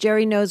share this.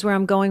 Jerry knows where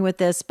I'm going with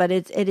this, but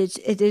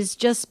it has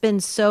just been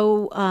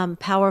so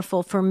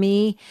powerful for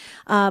me,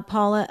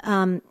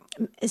 Paula.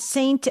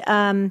 Saint,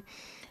 some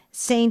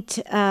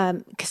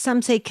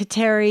say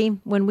Kateri.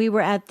 When we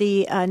were at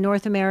the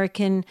North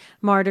American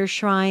Martyr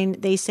Shrine,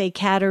 they say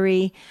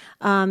Kateri.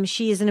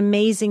 She is an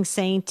amazing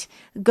saint.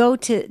 Go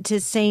to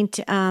Saint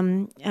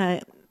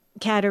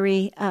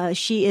Kateri.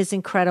 She is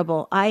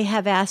incredible. I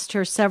have asked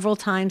her several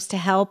times to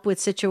help with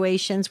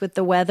situations with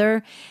the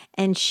weather,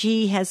 and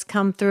she has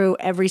come through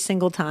every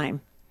single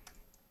time.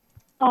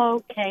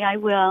 Okay, I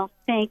will.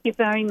 Thank you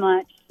very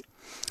much.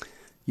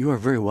 You are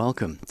very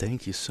welcome.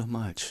 Thank you so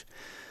much.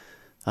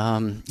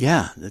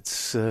 Yeah, that's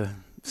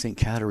St.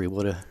 Kateri.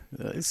 What a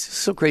it's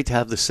so great to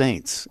have the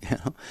saints.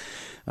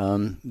 You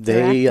know,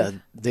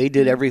 they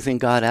did everything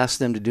God asked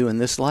them to do in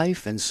this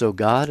life, and so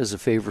God, as a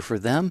favor for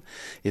them,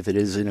 if it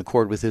is in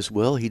accord with His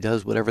will, He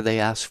does whatever they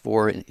ask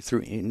for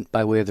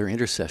by way of their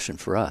intercession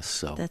for us.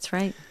 So That's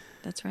right.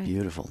 That's right.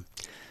 beautiful.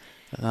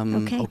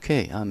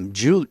 Okay.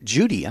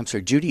 Judy. I'm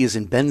sorry. Judy is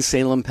in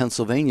Bensalem,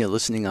 Pennsylvania,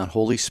 listening on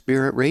Holy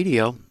Spirit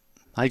Radio.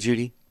 Hi,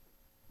 Judy.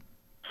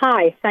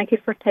 Hi, thank you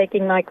for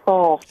taking my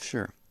call.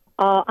 Sure.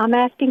 I'm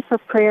asking for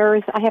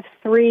prayers. I have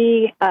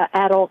three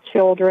adult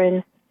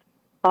children.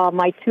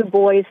 My two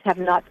boys have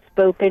not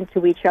spoken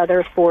to each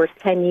other for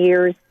 10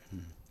 years.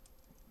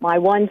 My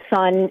one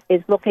son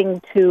is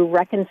looking to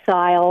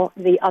reconcile.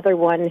 The other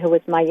one, who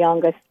is my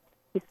youngest,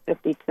 he's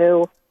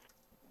 52,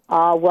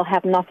 will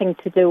have nothing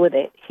to do with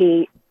it.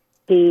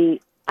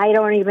 I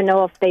don't even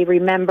know if they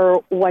remember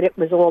what it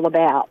was all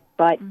about,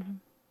 but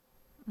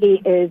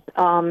he is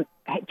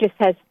just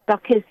has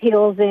stuck his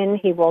heels in.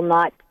 He will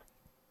not.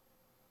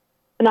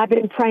 And I've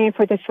been praying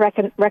for this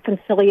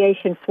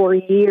reconciliation for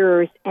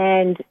years,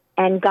 and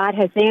God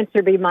has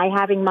answered me by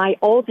having my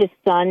oldest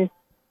son,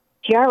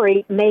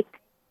 Jerry, make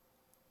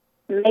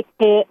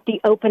the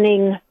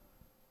opening.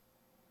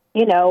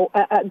 You know,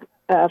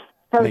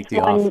 first Make the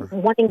one offer.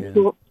 wanting Yeah.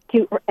 to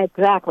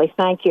exactly.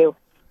 Thank you,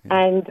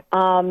 and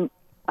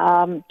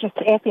just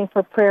asking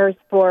for prayers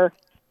for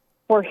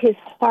his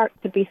heart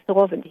to be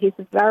softened. He is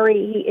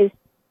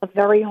a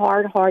very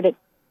hard-hearted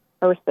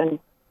person.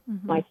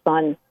 My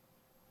son,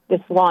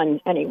 this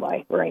one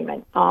anyway,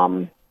 Raymond.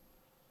 To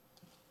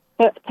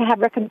have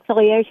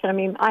reconciliation. I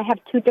mean, I have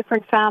two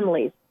different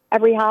families.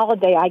 Every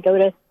holiday I go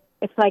to,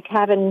 it's like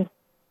having,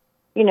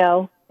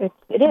 it is.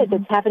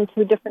 It's having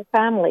two different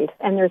families,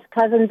 and there's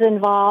cousins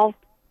involved.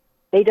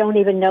 They don't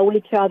even know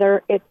each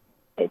other. It's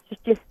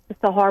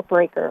a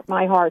heartbreaker.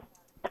 My heart's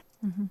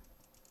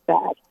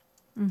sad.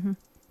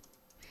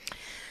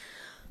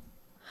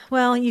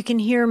 Well, you can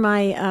hear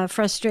my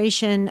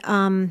frustration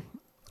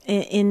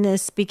in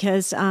this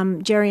because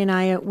Jerry and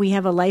I, we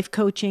have a life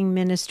coaching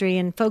ministry,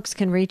 and folks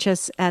can reach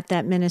us at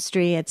that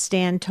ministry at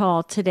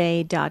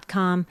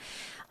standtalltoday.com.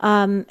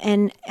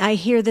 And I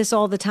hear this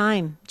all the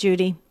time,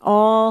 Judy,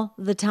 all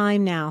the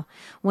time now.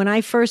 When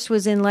I first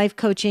was in life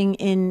coaching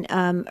in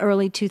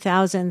early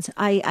 2000s,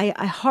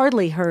 I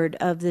hardly heard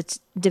of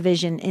this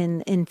division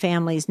in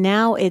families.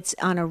 Now it's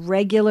on a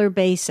regular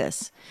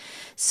basis.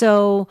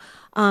 So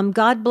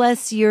God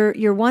bless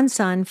your one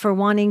son for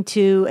wanting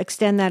to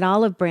extend that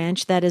olive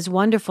branch. That is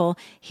wonderful.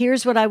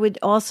 Here's what I would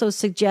also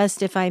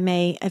suggest, if I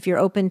may, if you're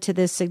open to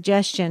this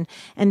suggestion,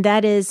 and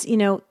that is,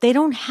 they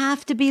don't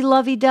have to be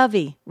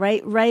lovey-dovey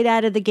right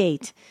out of the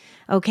gate.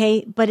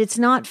 Okay, but it's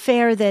not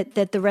fair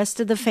that the rest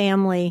of the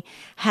family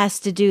has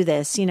to do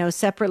this.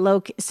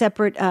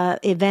 Separate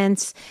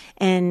events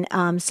and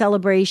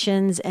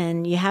celebrations,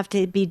 and you have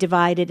to be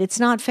divided. It's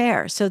not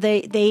fair. So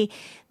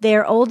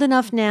they're old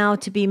enough now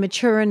to be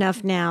mature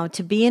enough now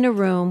to be in a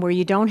room where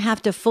you don't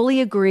have to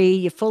fully agree,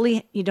 you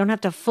don't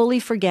have to fully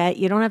forget,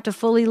 you don't have to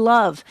fully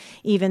love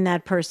even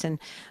that person,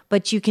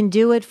 but you can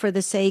do it for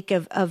the sake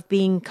of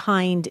being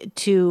kind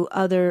to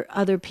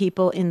other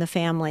people in the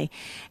family.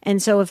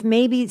 And so if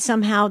maybe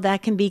somehow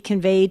that can be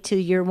conveyed to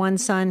your one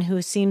son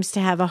who seems to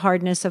have a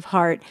hardness of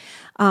heart,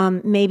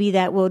 maybe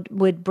that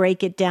would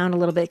break it down a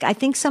little bit. I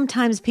think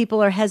sometimes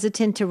people are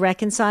hesitant to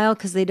reconcile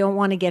because they don't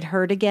want to get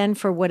hurt again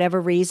for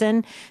whatever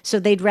reason. So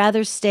they'd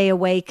rather stay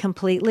away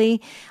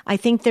completely. I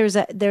think there's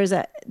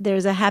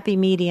a happy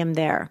medium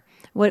there.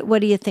 What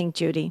do you think,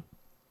 Judy?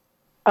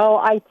 Oh,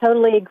 I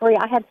totally agree.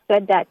 I have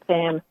said that to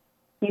him.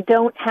 You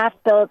don't have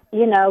to,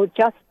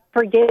 just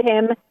forgive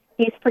him.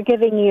 He's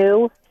forgiving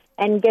you,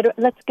 and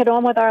let's get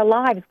on with our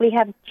lives. We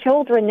have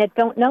children that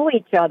don't know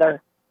each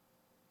other.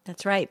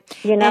 That's right.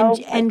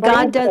 And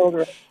God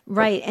does,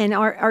 right. And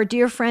our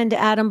dear friend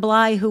Adam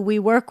Bly, who we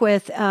work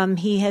with,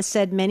 he has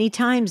said many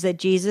times that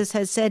Jesus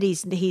has said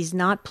he's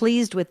not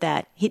pleased with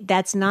that.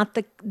 That's not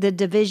the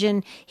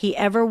division he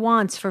ever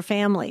wants for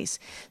families.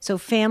 So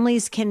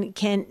families can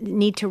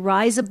need to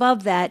rise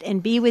above that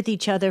and be with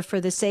each other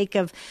for the sake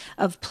of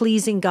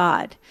pleasing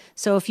God.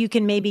 So if you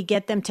can maybe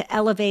get them to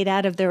elevate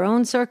out of their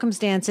own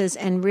circumstances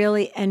and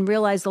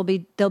realize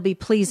they'll be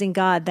pleasing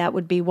God, that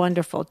would be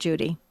wonderful,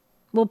 Judy.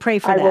 We'll pray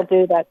for that. I will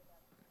do that.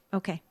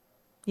 Okay.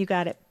 You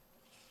got it.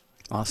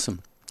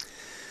 Awesome.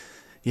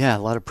 Yeah, a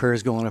lot of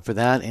prayers going up for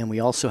that. And we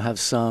also have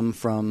some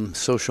from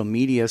social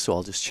media, so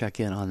I'll just check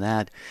in on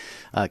that.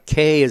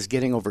 Kay is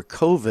getting over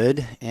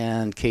COVID,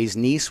 and Kay's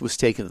niece was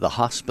taken to the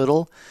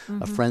hospital.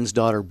 A friend's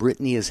daughter,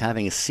 Brittany, is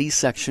having a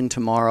C-section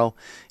tomorrow,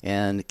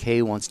 and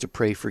Kay wants to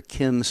pray for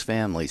Kim's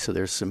family. So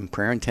there's some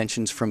prayer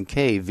intentions from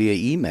Kay via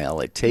email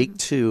at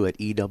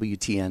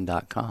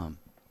take2@ewtn.com.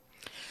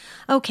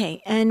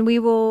 Okay, and we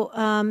will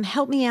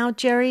help me out,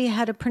 Jerry,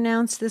 how to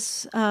pronounce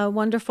this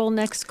wonderful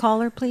next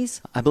caller,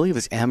 please. I believe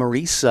it's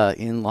Amarisa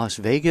in Las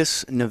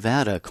Vegas,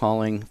 Nevada,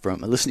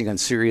 listening on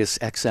Sirius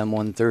XM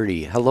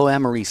 130. Hello,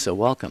 Amarisa.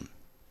 Welcome.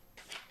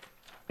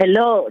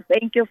 Hello.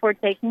 Thank you for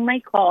taking my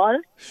call.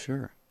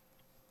 Sure.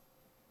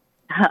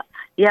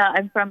 Yeah,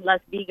 I'm from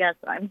Las Vegas.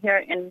 I'm here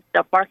in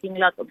the parking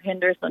lot of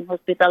Henderson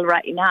Hospital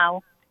right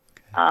now,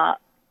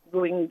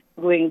 going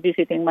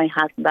visiting my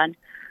husband.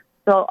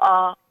 So,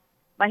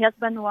 my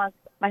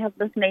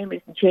husband's name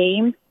is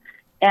James,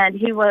 and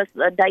he was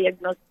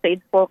diagnosed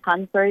stage 4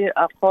 cancer,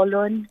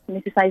 colon,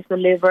 metastasized to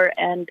liver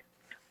and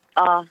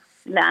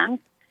lungs,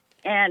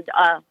 and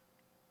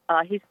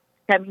he's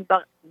coming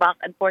back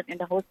and forth in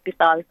the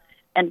hospital,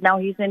 and now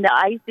he's in the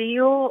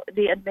ICU.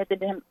 They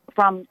admitted him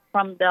from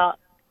the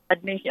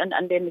admission,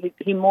 and then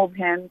he moved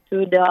him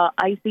to the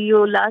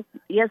ICU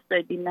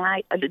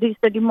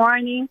yesterday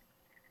morning,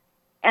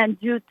 and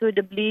due to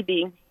the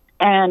bleeding.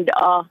 And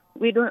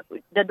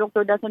the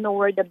doctor doesn't know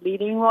where the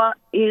bleeding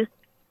is,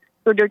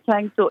 so they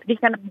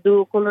cannot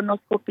do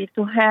colonoscopy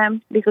to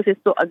him because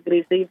it's so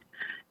aggressive.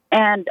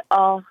 And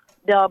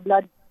the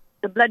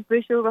blood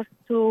pressure was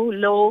too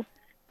low,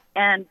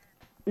 and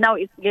now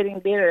it's getting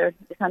better,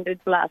 it's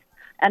 100 plus.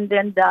 And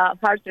then the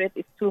heart rate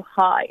is too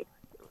high.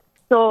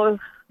 So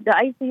the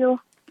ICU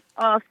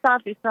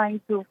staff is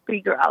trying to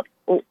figure out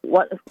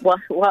what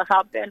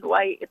happened,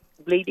 why it's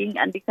bleeding,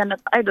 and they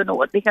cannot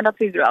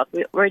figure out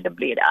where the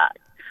bleed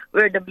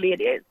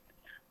is.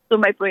 So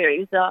my prayer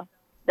is the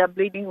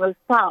bleeding will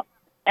stop.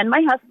 And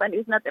my husband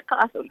is not a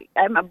Catholic.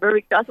 I'm a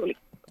very Catholic.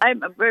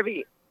 I'm a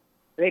very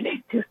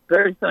religious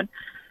person.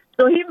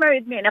 So he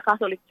married me in a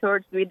Catholic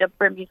church with the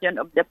permission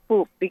of the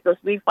Pope, because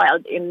we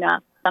filed in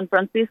San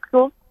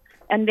Francisco,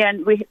 and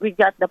then we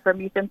got the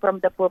permission from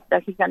the Pope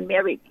that he can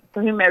marry me.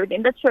 So he married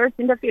in the church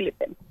in the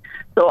Philippines.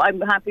 So I'm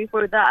happy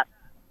for that.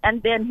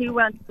 And then he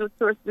went to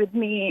church with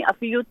me a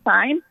few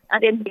times,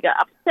 and then he got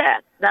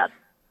upset that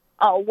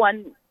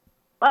one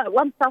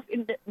staff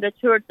in the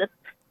church that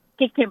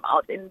kicked him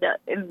out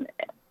in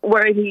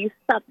where he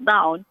sat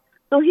down.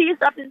 So he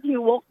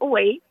walked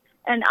away,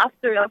 and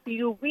after a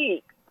few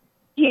weeks,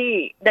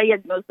 he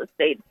diagnosed a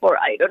stage 4.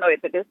 I don't know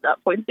if it is a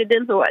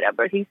coincidence or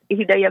whatever. He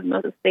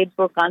diagnosed a stage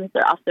 4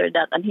 cancer after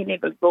that, and he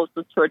never goes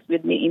to church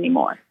with me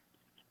anymore.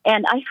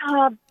 And I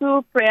have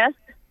 2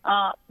 priests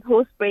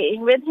who's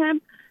praying with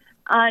him.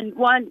 And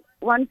one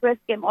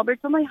priest came over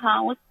to my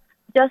house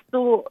just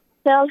to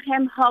tell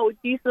him how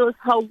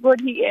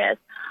good he is.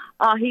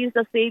 He's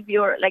a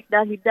savior, like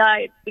that. He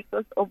died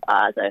because of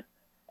us.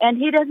 And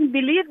he doesn't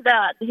believe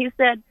that. He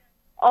said,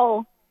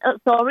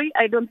 sorry,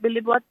 I don't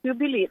believe what you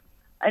believe.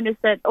 And he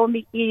said,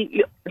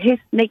 Mickey, his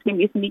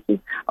nickname is Mickey.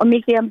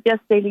 Mickey, I'm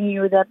just telling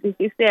you that this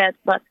is it,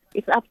 but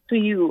it's up to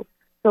you.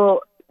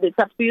 So it's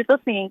up to you to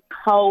think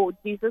how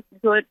Jesus is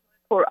good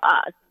for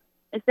us.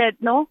 I said,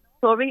 no,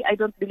 sorry, I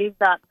don't believe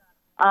that.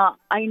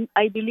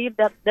 I believe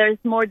that there is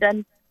more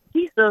than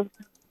Jesus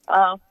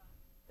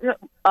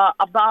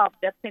above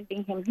that's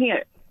sending him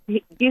here.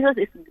 Jesus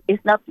is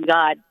not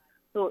God.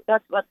 So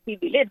that's what he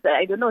believes.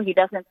 I don't know. He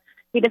doesn't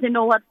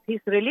know what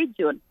his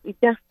religion. He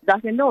just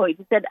doesn't know. He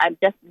said, I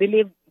just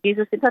believe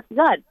Jesus is not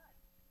God.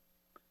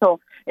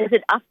 So he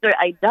said, after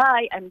I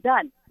die, I'm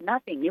done.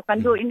 Nothing. You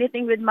can do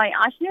anything with my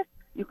ashes.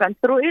 You can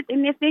throw it,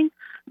 anything,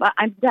 but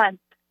I'm done.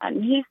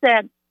 And he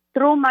said,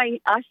 throw my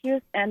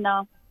ashes and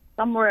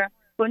somewhere.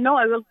 So no,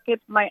 I will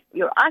keep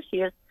your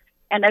ashes,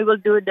 and I will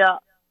do the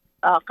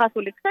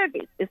Catholic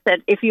service. He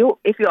said, if you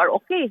are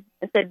okay.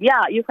 I said,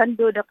 yeah, you can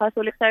do the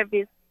Catholic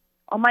service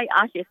on my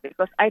ashes,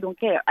 because I don't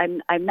care.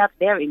 I'm not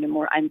there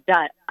anymore. I'm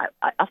done.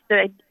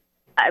 After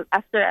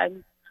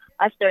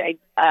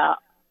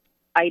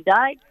I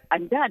died,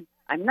 I'm done.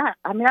 I'm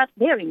not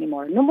there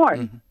anymore. No more.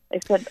 Mm-hmm. I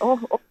said,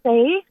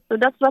 okay. So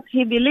that's what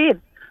he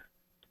believes.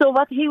 So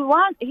what he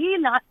wants,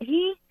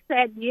 he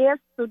said yes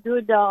to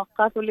do the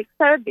Catholic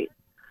service.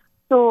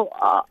 So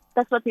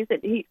that's what he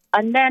said.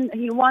 And then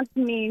he wants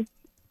me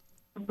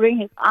to bring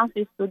his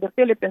ashes to the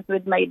Philippines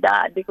with my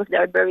dad, because they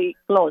are very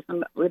close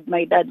with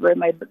my dad, where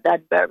my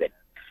dad buried.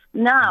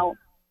 Now,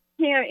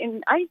 here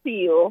in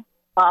ICU,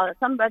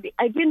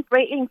 I've been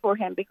praying for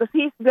him, because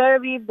he's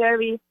very,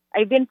 very,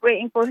 I've been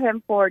praying for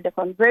him for the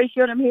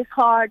conversion of his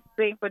heart,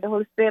 praying for the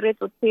Holy Spirit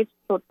to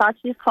touch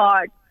his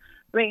heart,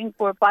 praying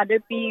for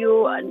Father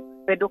Pio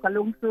and Pedro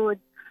Calungsud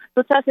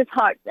to touch his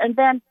heart. And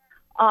then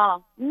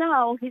now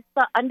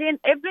and then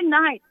every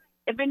night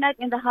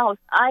in the house,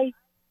 I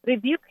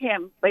rebuke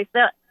him by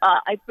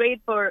I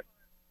prayed for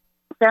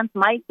Saint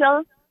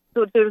Michael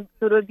to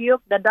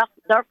rebuke the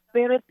dark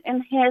spirits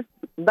in his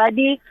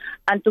body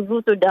and to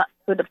go to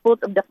the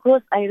foot of the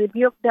cross. I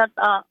rebuke that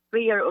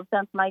prayer of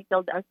Saint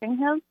Michael the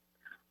Archangel.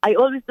 I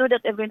always do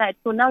that every night.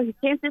 So now he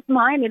changed his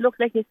mind. It looks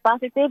like he's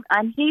positive,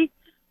 and he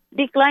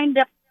declined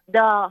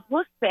the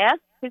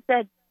hospice. He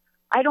said,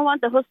 "I don't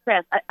want the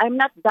hospice. I'm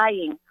not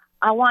dying.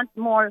 I want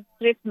more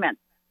treatment."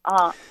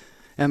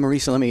 And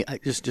Marisa, let me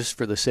just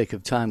for the sake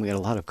of time, we got a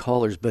lot of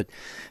callers, but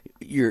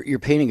you're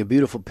painting a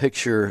beautiful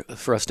picture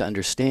for us to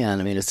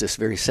understand. I mean, it's this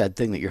very sad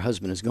thing that your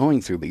husband is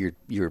going through, but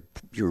you're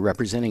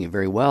representing it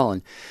very well.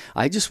 And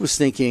I just was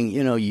thinking,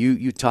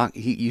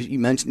 you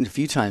mentioned a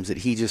few times that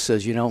he just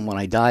says, when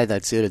I die,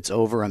 that's it, it's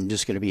over. I'm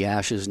just going to be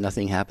ashes.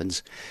 Nothing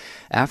happens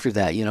after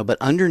that. But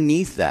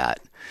underneath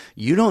that,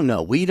 you don't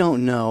know. We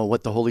don't know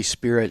what the Holy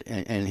Spirit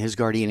and his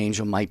guardian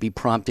angel might be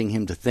prompting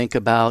him to think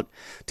about,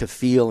 to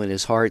feel in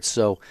his heart.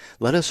 So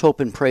let us hope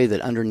and pray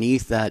that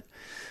underneath that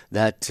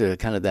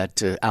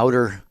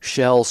outer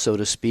shell, so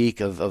to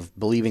speak, of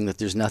believing that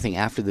there's nothing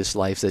after this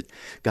life, that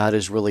God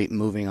is really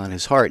moving on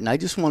his heart. And I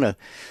just want to,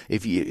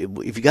 if you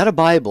got a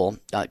Bible,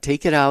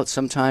 take it out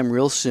sometime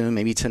real soon,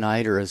 maybe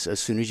tonight or as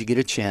soon as you get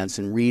a chance,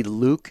 and read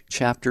Luke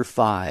chapter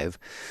 5.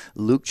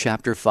 Luke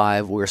chapter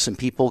 5, where some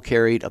people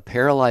carried a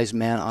paralyzed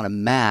man on a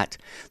mat.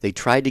 They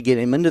tried to get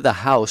him into the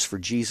house for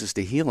Jesus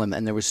to heal him,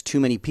 and there was too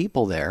many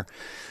people there.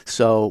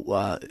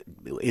 So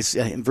it's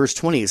in verse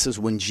 20, it says,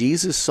 when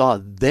Jesus saw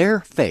their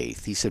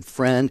faith, he said,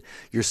 "Friend,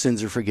 your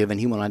sins are forgiven."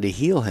 He went on to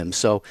heal him.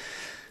 So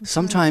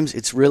sometimes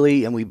it's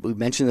really, and we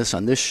mentioned this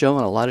on this show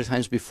and a lot of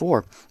times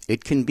before,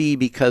 it can be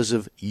because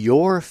of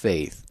your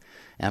faith,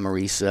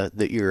 Amarisa,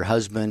 that your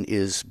husband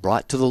is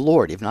brought to the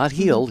Lord. If not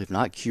healed, if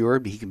not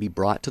cured, he can be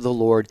brought to the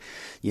Lord,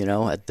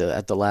 at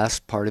the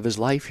last part of his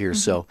life here.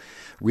 So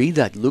read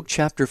that, Luke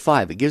chapter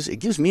 5. It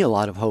gives me a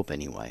lot of hope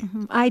anyway.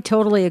 I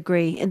totally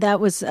agree. That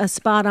was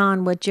spot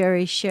on what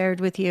Jerry shared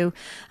with you,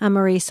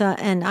 Marisa.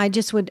 And I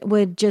just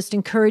would just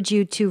encourage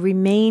you to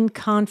remain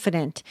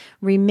confident,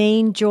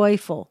 remain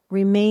joyful,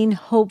 remain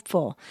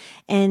hopeful.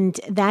 And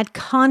that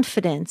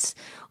confidence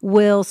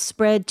will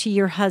spread to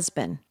your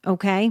husband,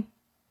 okay?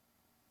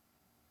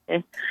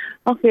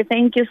 Okay,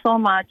 thank you so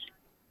much.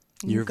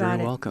 You're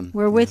very welcome.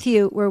 We're with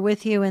you. We're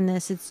with you in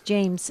this. It's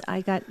James.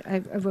 I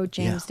wrote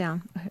James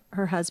down.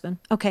 Her husband.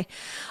 Okay.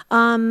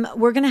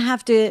 We're gonna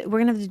have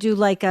to do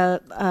like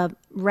a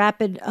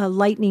rapid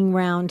lightning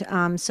round.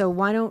 So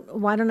why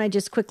don't I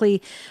just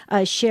quickly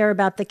share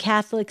about the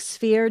Catholic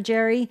Sphere,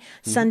 Jerry?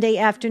 Sunday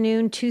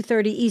afternoon,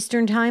 2:30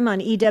 Eastern Time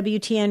on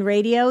EWTN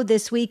Radio.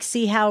 This week,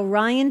 see how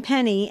Ryan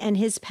Penny and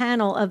his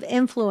panel of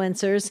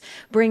influencers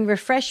bring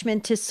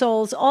refreshment to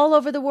souls all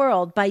over the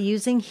world by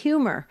using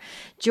humor.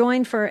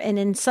 Join for an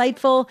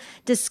insightful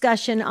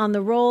discussion on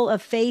the role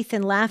of faith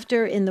and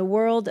laughter in the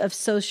world of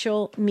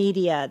social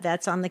media.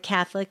 That's on the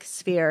Catholic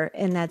Sphere,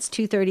 and that's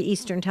 2:30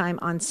 Eastern Time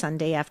on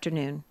Sunday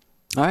afternoon.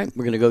 All right,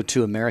 we're going to go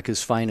to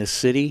America's finest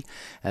city,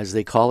 as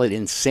they call it,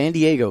 in San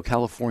Diego,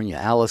 California.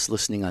 Alice,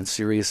 listening on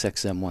Sirius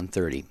XM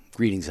 130.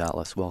 Greetings,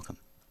 Alice. Welcome.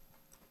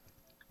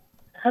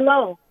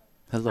 Hello.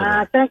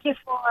 Hello. Thank you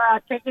for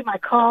taking my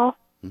call.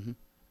 We're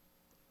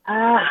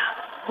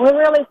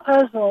really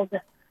puzzled.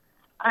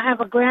 I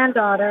have a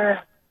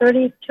granddaughter,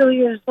 32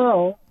 years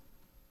old,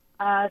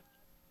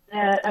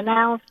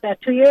 announced that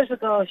 2 years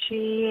ago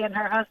she and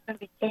her husband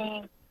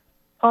became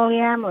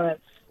polyamorous.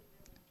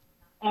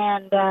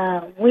 And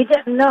we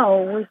didn't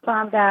know. We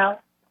found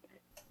out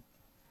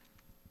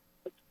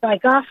by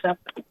gossip,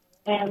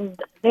 and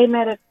they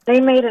made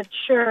it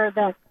sure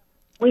that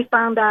we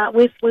found out.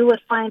 We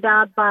would find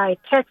out by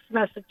text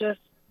messages.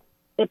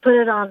 They put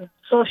it on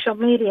social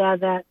media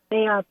that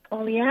they are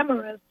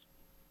polyamorous.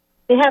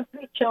 They have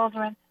 3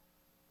 children,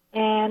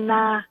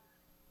 and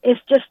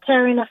it's just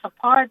tearing us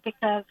apart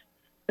because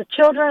the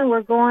children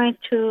were going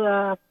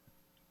to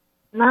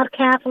not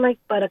Catholic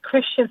but a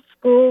Christian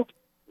school,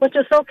 which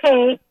is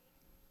okay.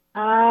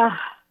 And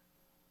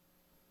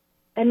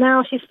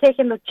now she's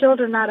taking the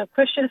children out of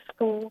Christian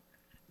school.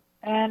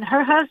 And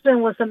her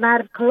husband was a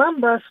native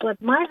Columbus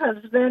with my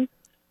husband.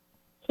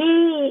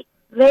 They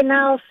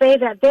now say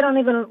that they don't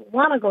even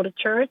want to go to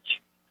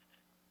church.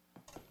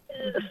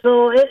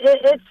 So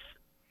it's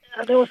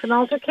there was an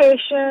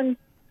altercation,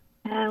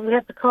 and we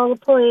had to call the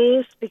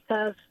police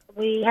because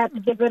we had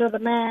to get rid of the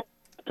man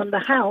from the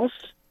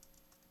house.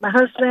 My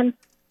husband,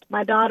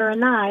 my daughter,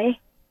 and I.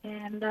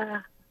 And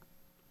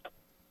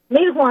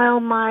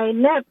meanwhile,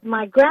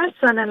 my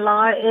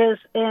grandson-in-law is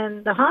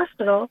in the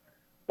hospital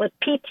with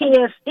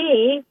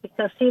PTSD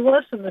because he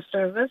was in the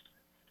service.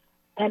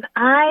 And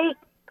I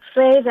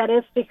say that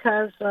it's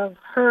because of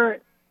her.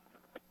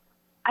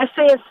 I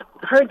say it's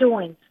her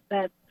doings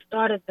that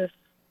started this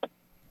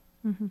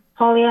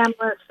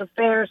polyamorous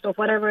affairs or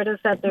whatever it is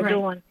that they're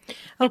doing.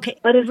 Okay,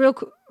 but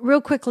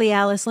real quickly,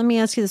 Alice, let me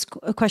ask you this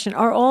question: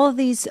 are all of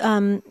these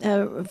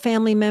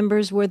family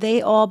members, were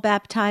they all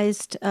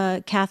baptized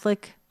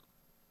Catholic?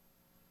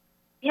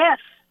 Yes.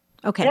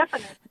 Okay.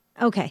 Definitely.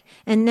 Okay.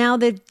 And now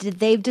that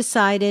they've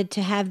decided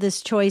to have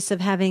this choice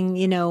of having,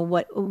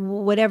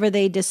 whatever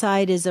they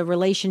decide is a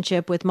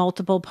relationship with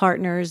multiple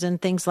partners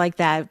and things like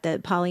that,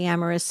 the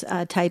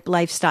polyamorous type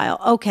lifestyle.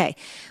 Okay.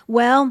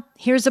 Well,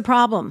 here's the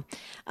problem.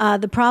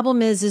 The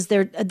problem is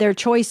their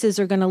choices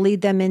are going to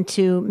lead them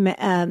into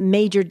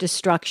major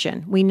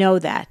destruction. We know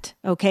that,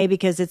 okay,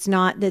 because that's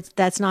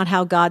not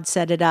how God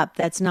set it up.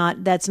 That's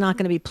not going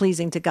to be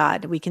pleasing to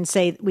God. We can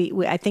say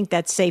I think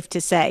that's safe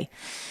to say.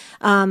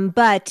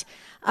 But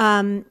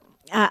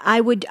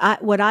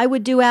what I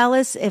would do,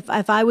 Alice,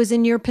 if I was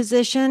in your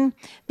position,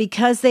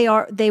 because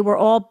they were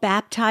all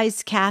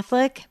baptized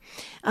Catholic,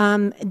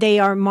 they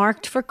are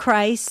marked for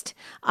Christ.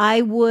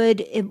 I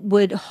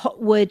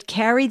would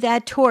carry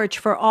that torch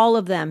for all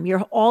of them,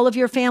 all of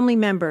your family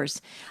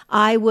members.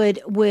 I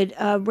would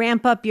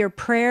ramp up your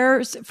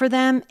prayers for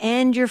them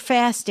and your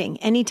fasting,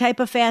 any type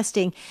of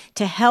fasting,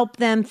 to help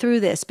them through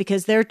this,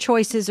 because their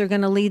choices are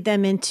going to lead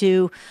them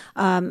into,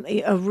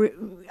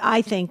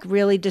 I think,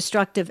 really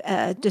destructive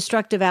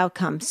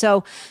outcome.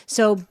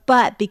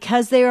 But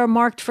because they are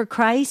marked for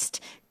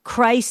Christ,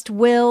 Christ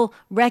will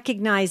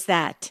recognize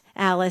that,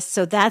 Alice.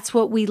 So that's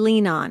what we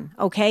lean on.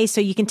 Okay.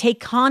 So you can take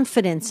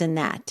confidence in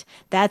that.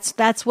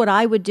 That's what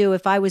I would do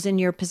if I was in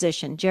your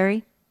position.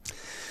 Jerry?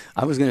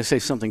 I was going to say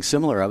something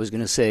similar. I was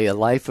going to say a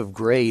life of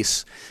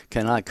grace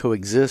cannot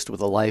coexist with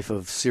a life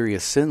of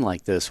serious sin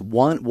like this.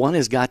 One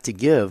has got to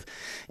give,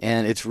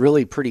 and it's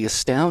really pretty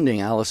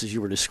astounding, Alice, as you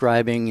were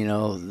describing.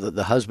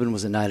 The husband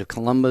was a Knight of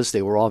Columbus.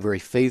 They were all very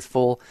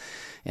faithful.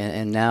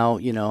 And now,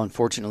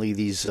 unfortunately,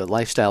 these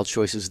lifestyle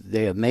choices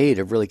they have made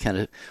have really kind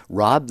of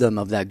robbed them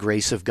of that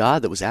grace of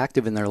God that was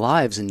active in their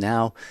lives. And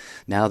now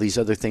these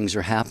other things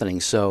are happening.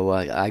 So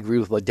I agree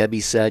with what Debbie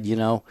said.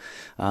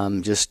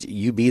 Just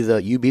you be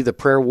the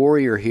prayer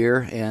warrior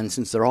here. And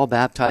since they're all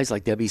baptized,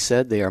 like Debbie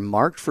said, they are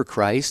marked for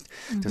Christ.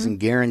 Mm-hmm. Doesn't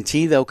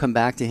guarantee they'll come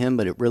back to Him,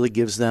 but it really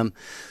gives them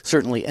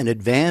certainly an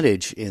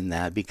advantage in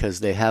that,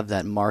 because they have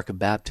that mark of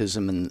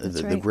baptism and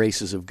the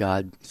graces of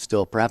God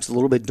still perhaps a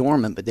little bit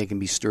dormant, but they can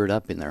be stirred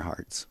up in their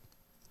hearts.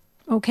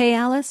 Okay,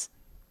 Alice?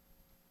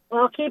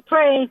 Well, keep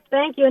praying.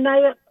 Thank you.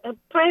 Now,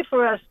 pray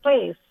for us,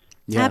 please.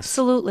 Yes.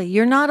 Absolutely.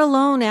 You're not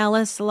alone,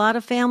 Alice. A lot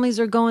of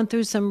families are going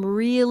through some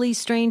really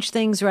strange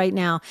things right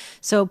now.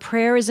 So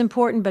prayer is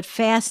important, but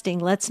fasting,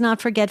 let's not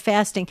forget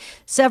fasting.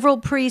 Several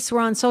priests were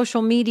on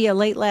social media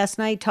late last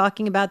night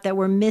talking about that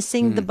we're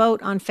missing the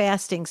boat on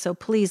fasting. So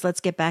please, let's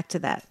get back to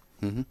that.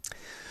 Mm-hmm.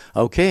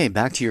 Okay,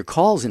 back to your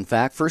calls, in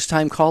fact.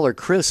 First-time caller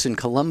Chris in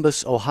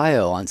Columbus,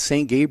 Ohio on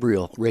St.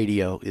 Gabriel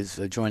Radio is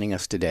joining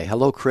us today.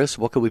 Hello, Chris.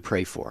 What can we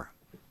pray for?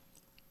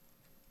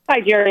 Hi,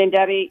 Jerry and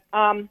Debbie.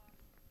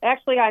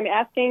 Actually, I'm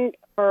asking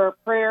for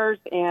prayers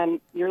and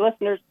your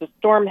listeners to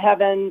storm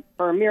heaven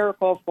for a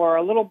miracle for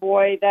a little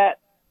boy that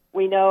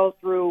we know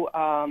through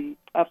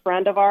a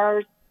friend of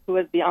ours who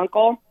is the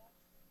uncle.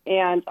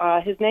 And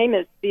his name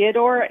is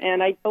Theodore,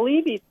 and I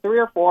believe he's 3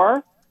 or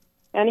 4.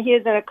 And he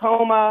is in a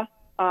coma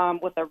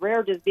with a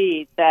rare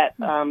disease that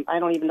I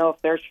don't even know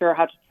if they're sure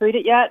how to treat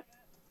it yet.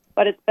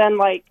 But it's been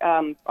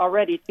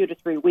already 2 to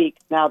 3 weeks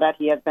now that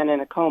he has been in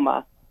a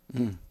coma.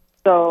 Mm.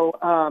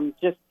 So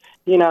just,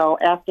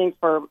 asking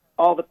for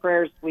all the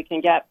prayers we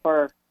can get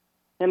for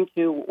him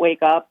to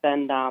wake up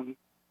and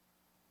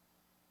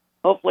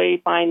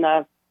hopefully find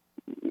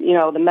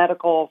the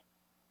medical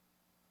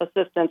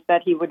assistance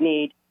that he would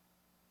need.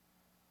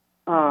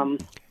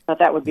 But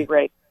that would be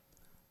great.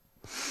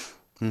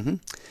 Mm-hmm.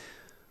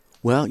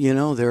 Well,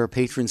 there are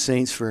patron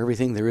saints for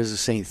everything. There is a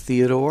Saint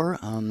Theodore,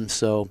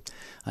 so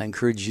I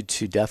encourage you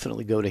to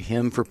definitely go to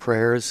him for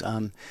prayers,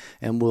 and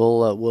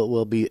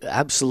we'll be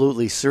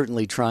absolutely,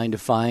 certainly trying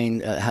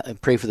to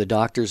pray for the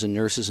doctors and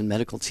nurses and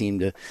medical team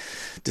to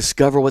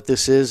discover what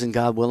this is, and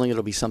God willing,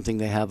 it'll be something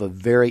they have a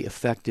very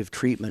effective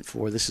treatment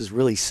for. This is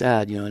really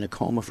sad, in a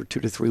coma for 2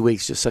 to 3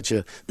 weeks, just such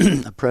a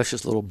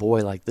precious little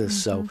boy like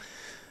this. Mm-hmm. So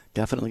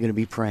definitely going to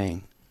be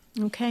praying.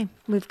 Okay,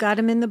 we've got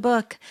him in the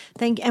book.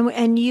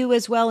 And you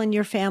as well and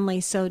your family.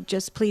 So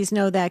just please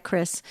know that,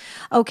 Chris.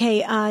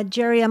 Okay,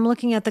 Jerry, I'm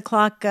looking at the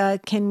clock.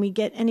 Can we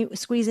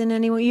squeeze in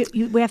anyone?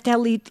 We have to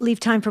leave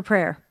time for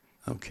prayer.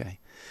 Okay,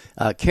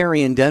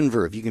 Carrie in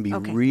Denver, if you can be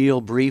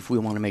real brief, we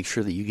want to make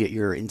sure that you get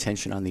your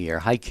intention on the air.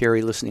 Hi,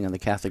 Carrie, listening on the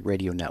Catholic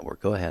Radio Network.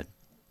 Go ahead.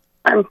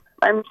 I'm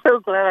so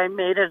glad I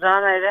made it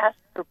on. I'd asked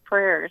for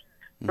prayers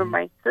for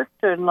my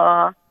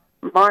sister-in-law,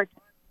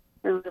 Martha,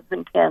 who lives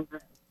in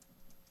Kansas.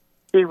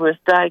 She was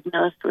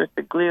diagnosed with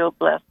a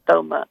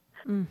glioblastoma,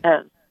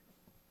 has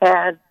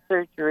had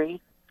surgery,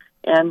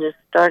 and is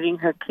starting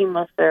her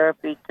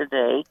chemotherapy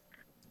today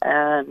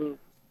and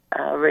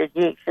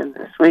radiation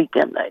this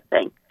weekend, I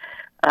think,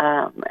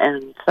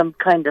 and some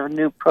kind of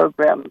new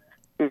program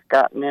she's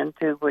gotten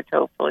into, which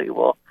hopefully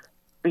will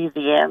be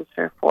the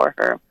answer for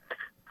her.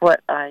 What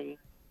I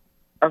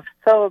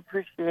so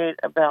appreciate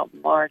about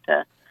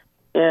Marta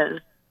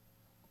is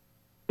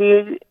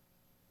she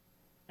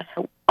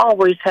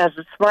always has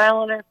a smile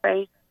on her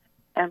face,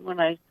 and when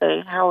I say,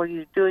 "How are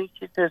you doing?"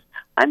 she says,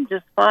 "I'm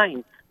just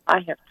fine.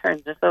 I have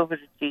turned this over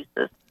to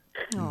Jesus."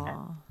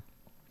 Aww.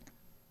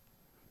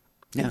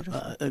 Yeah,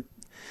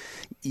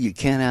 you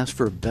can't ask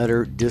for a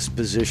better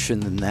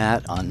disposition than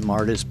that on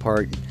Marta's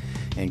part.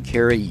 And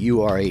Carrie,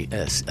 you are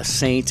a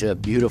saint, a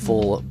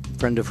beautiful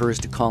friend of hers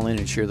to call in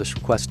and share this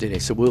request today.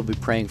 So we'll be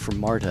praying for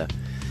Marta,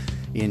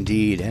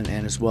 indeed, and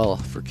as well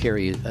for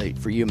Carrie,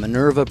 for you,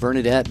 Minerva,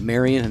 Bernadette,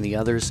 Marion, and the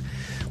others.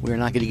 We're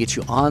not going to get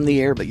you on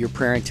the air, but your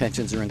prayer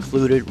intentions are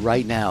included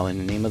right now in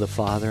the name of the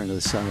Father, and of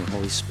the Son, and the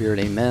Holy Spirit.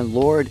 Amen.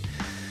 Lord,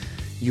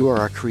 you are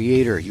our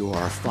Creator. You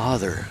are our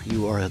Father.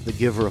 You are the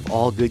giver of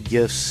all good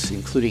gifts,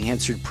 including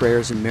answered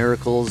prayers and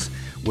miracles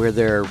where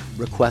they're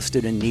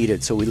requested and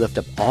needed. So we lift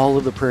up all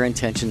of the prayer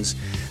intentions,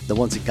 the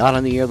ones that got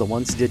on the air, the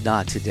ones that did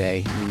not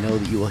today. We know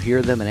that you will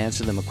hear them and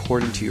answer them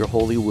according to your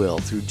holy will.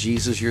 Through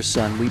Jesus, your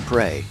Son, we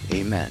pray.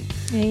 Amen.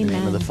 Amen. In the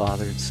name of the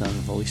Father, and Son,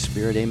 and Holy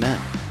Spirit.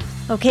 Amen.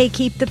 Okay,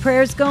 keep the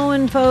prayers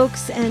going,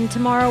 folks. And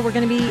tomorrow we're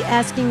going to be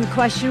asking the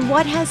question,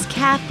 what has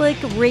Catholic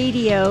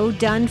radio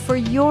done for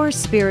your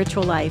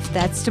spiritual life?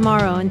 That's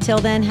tomorrow. Until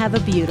then, have a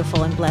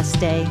beautiful and blessed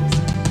day.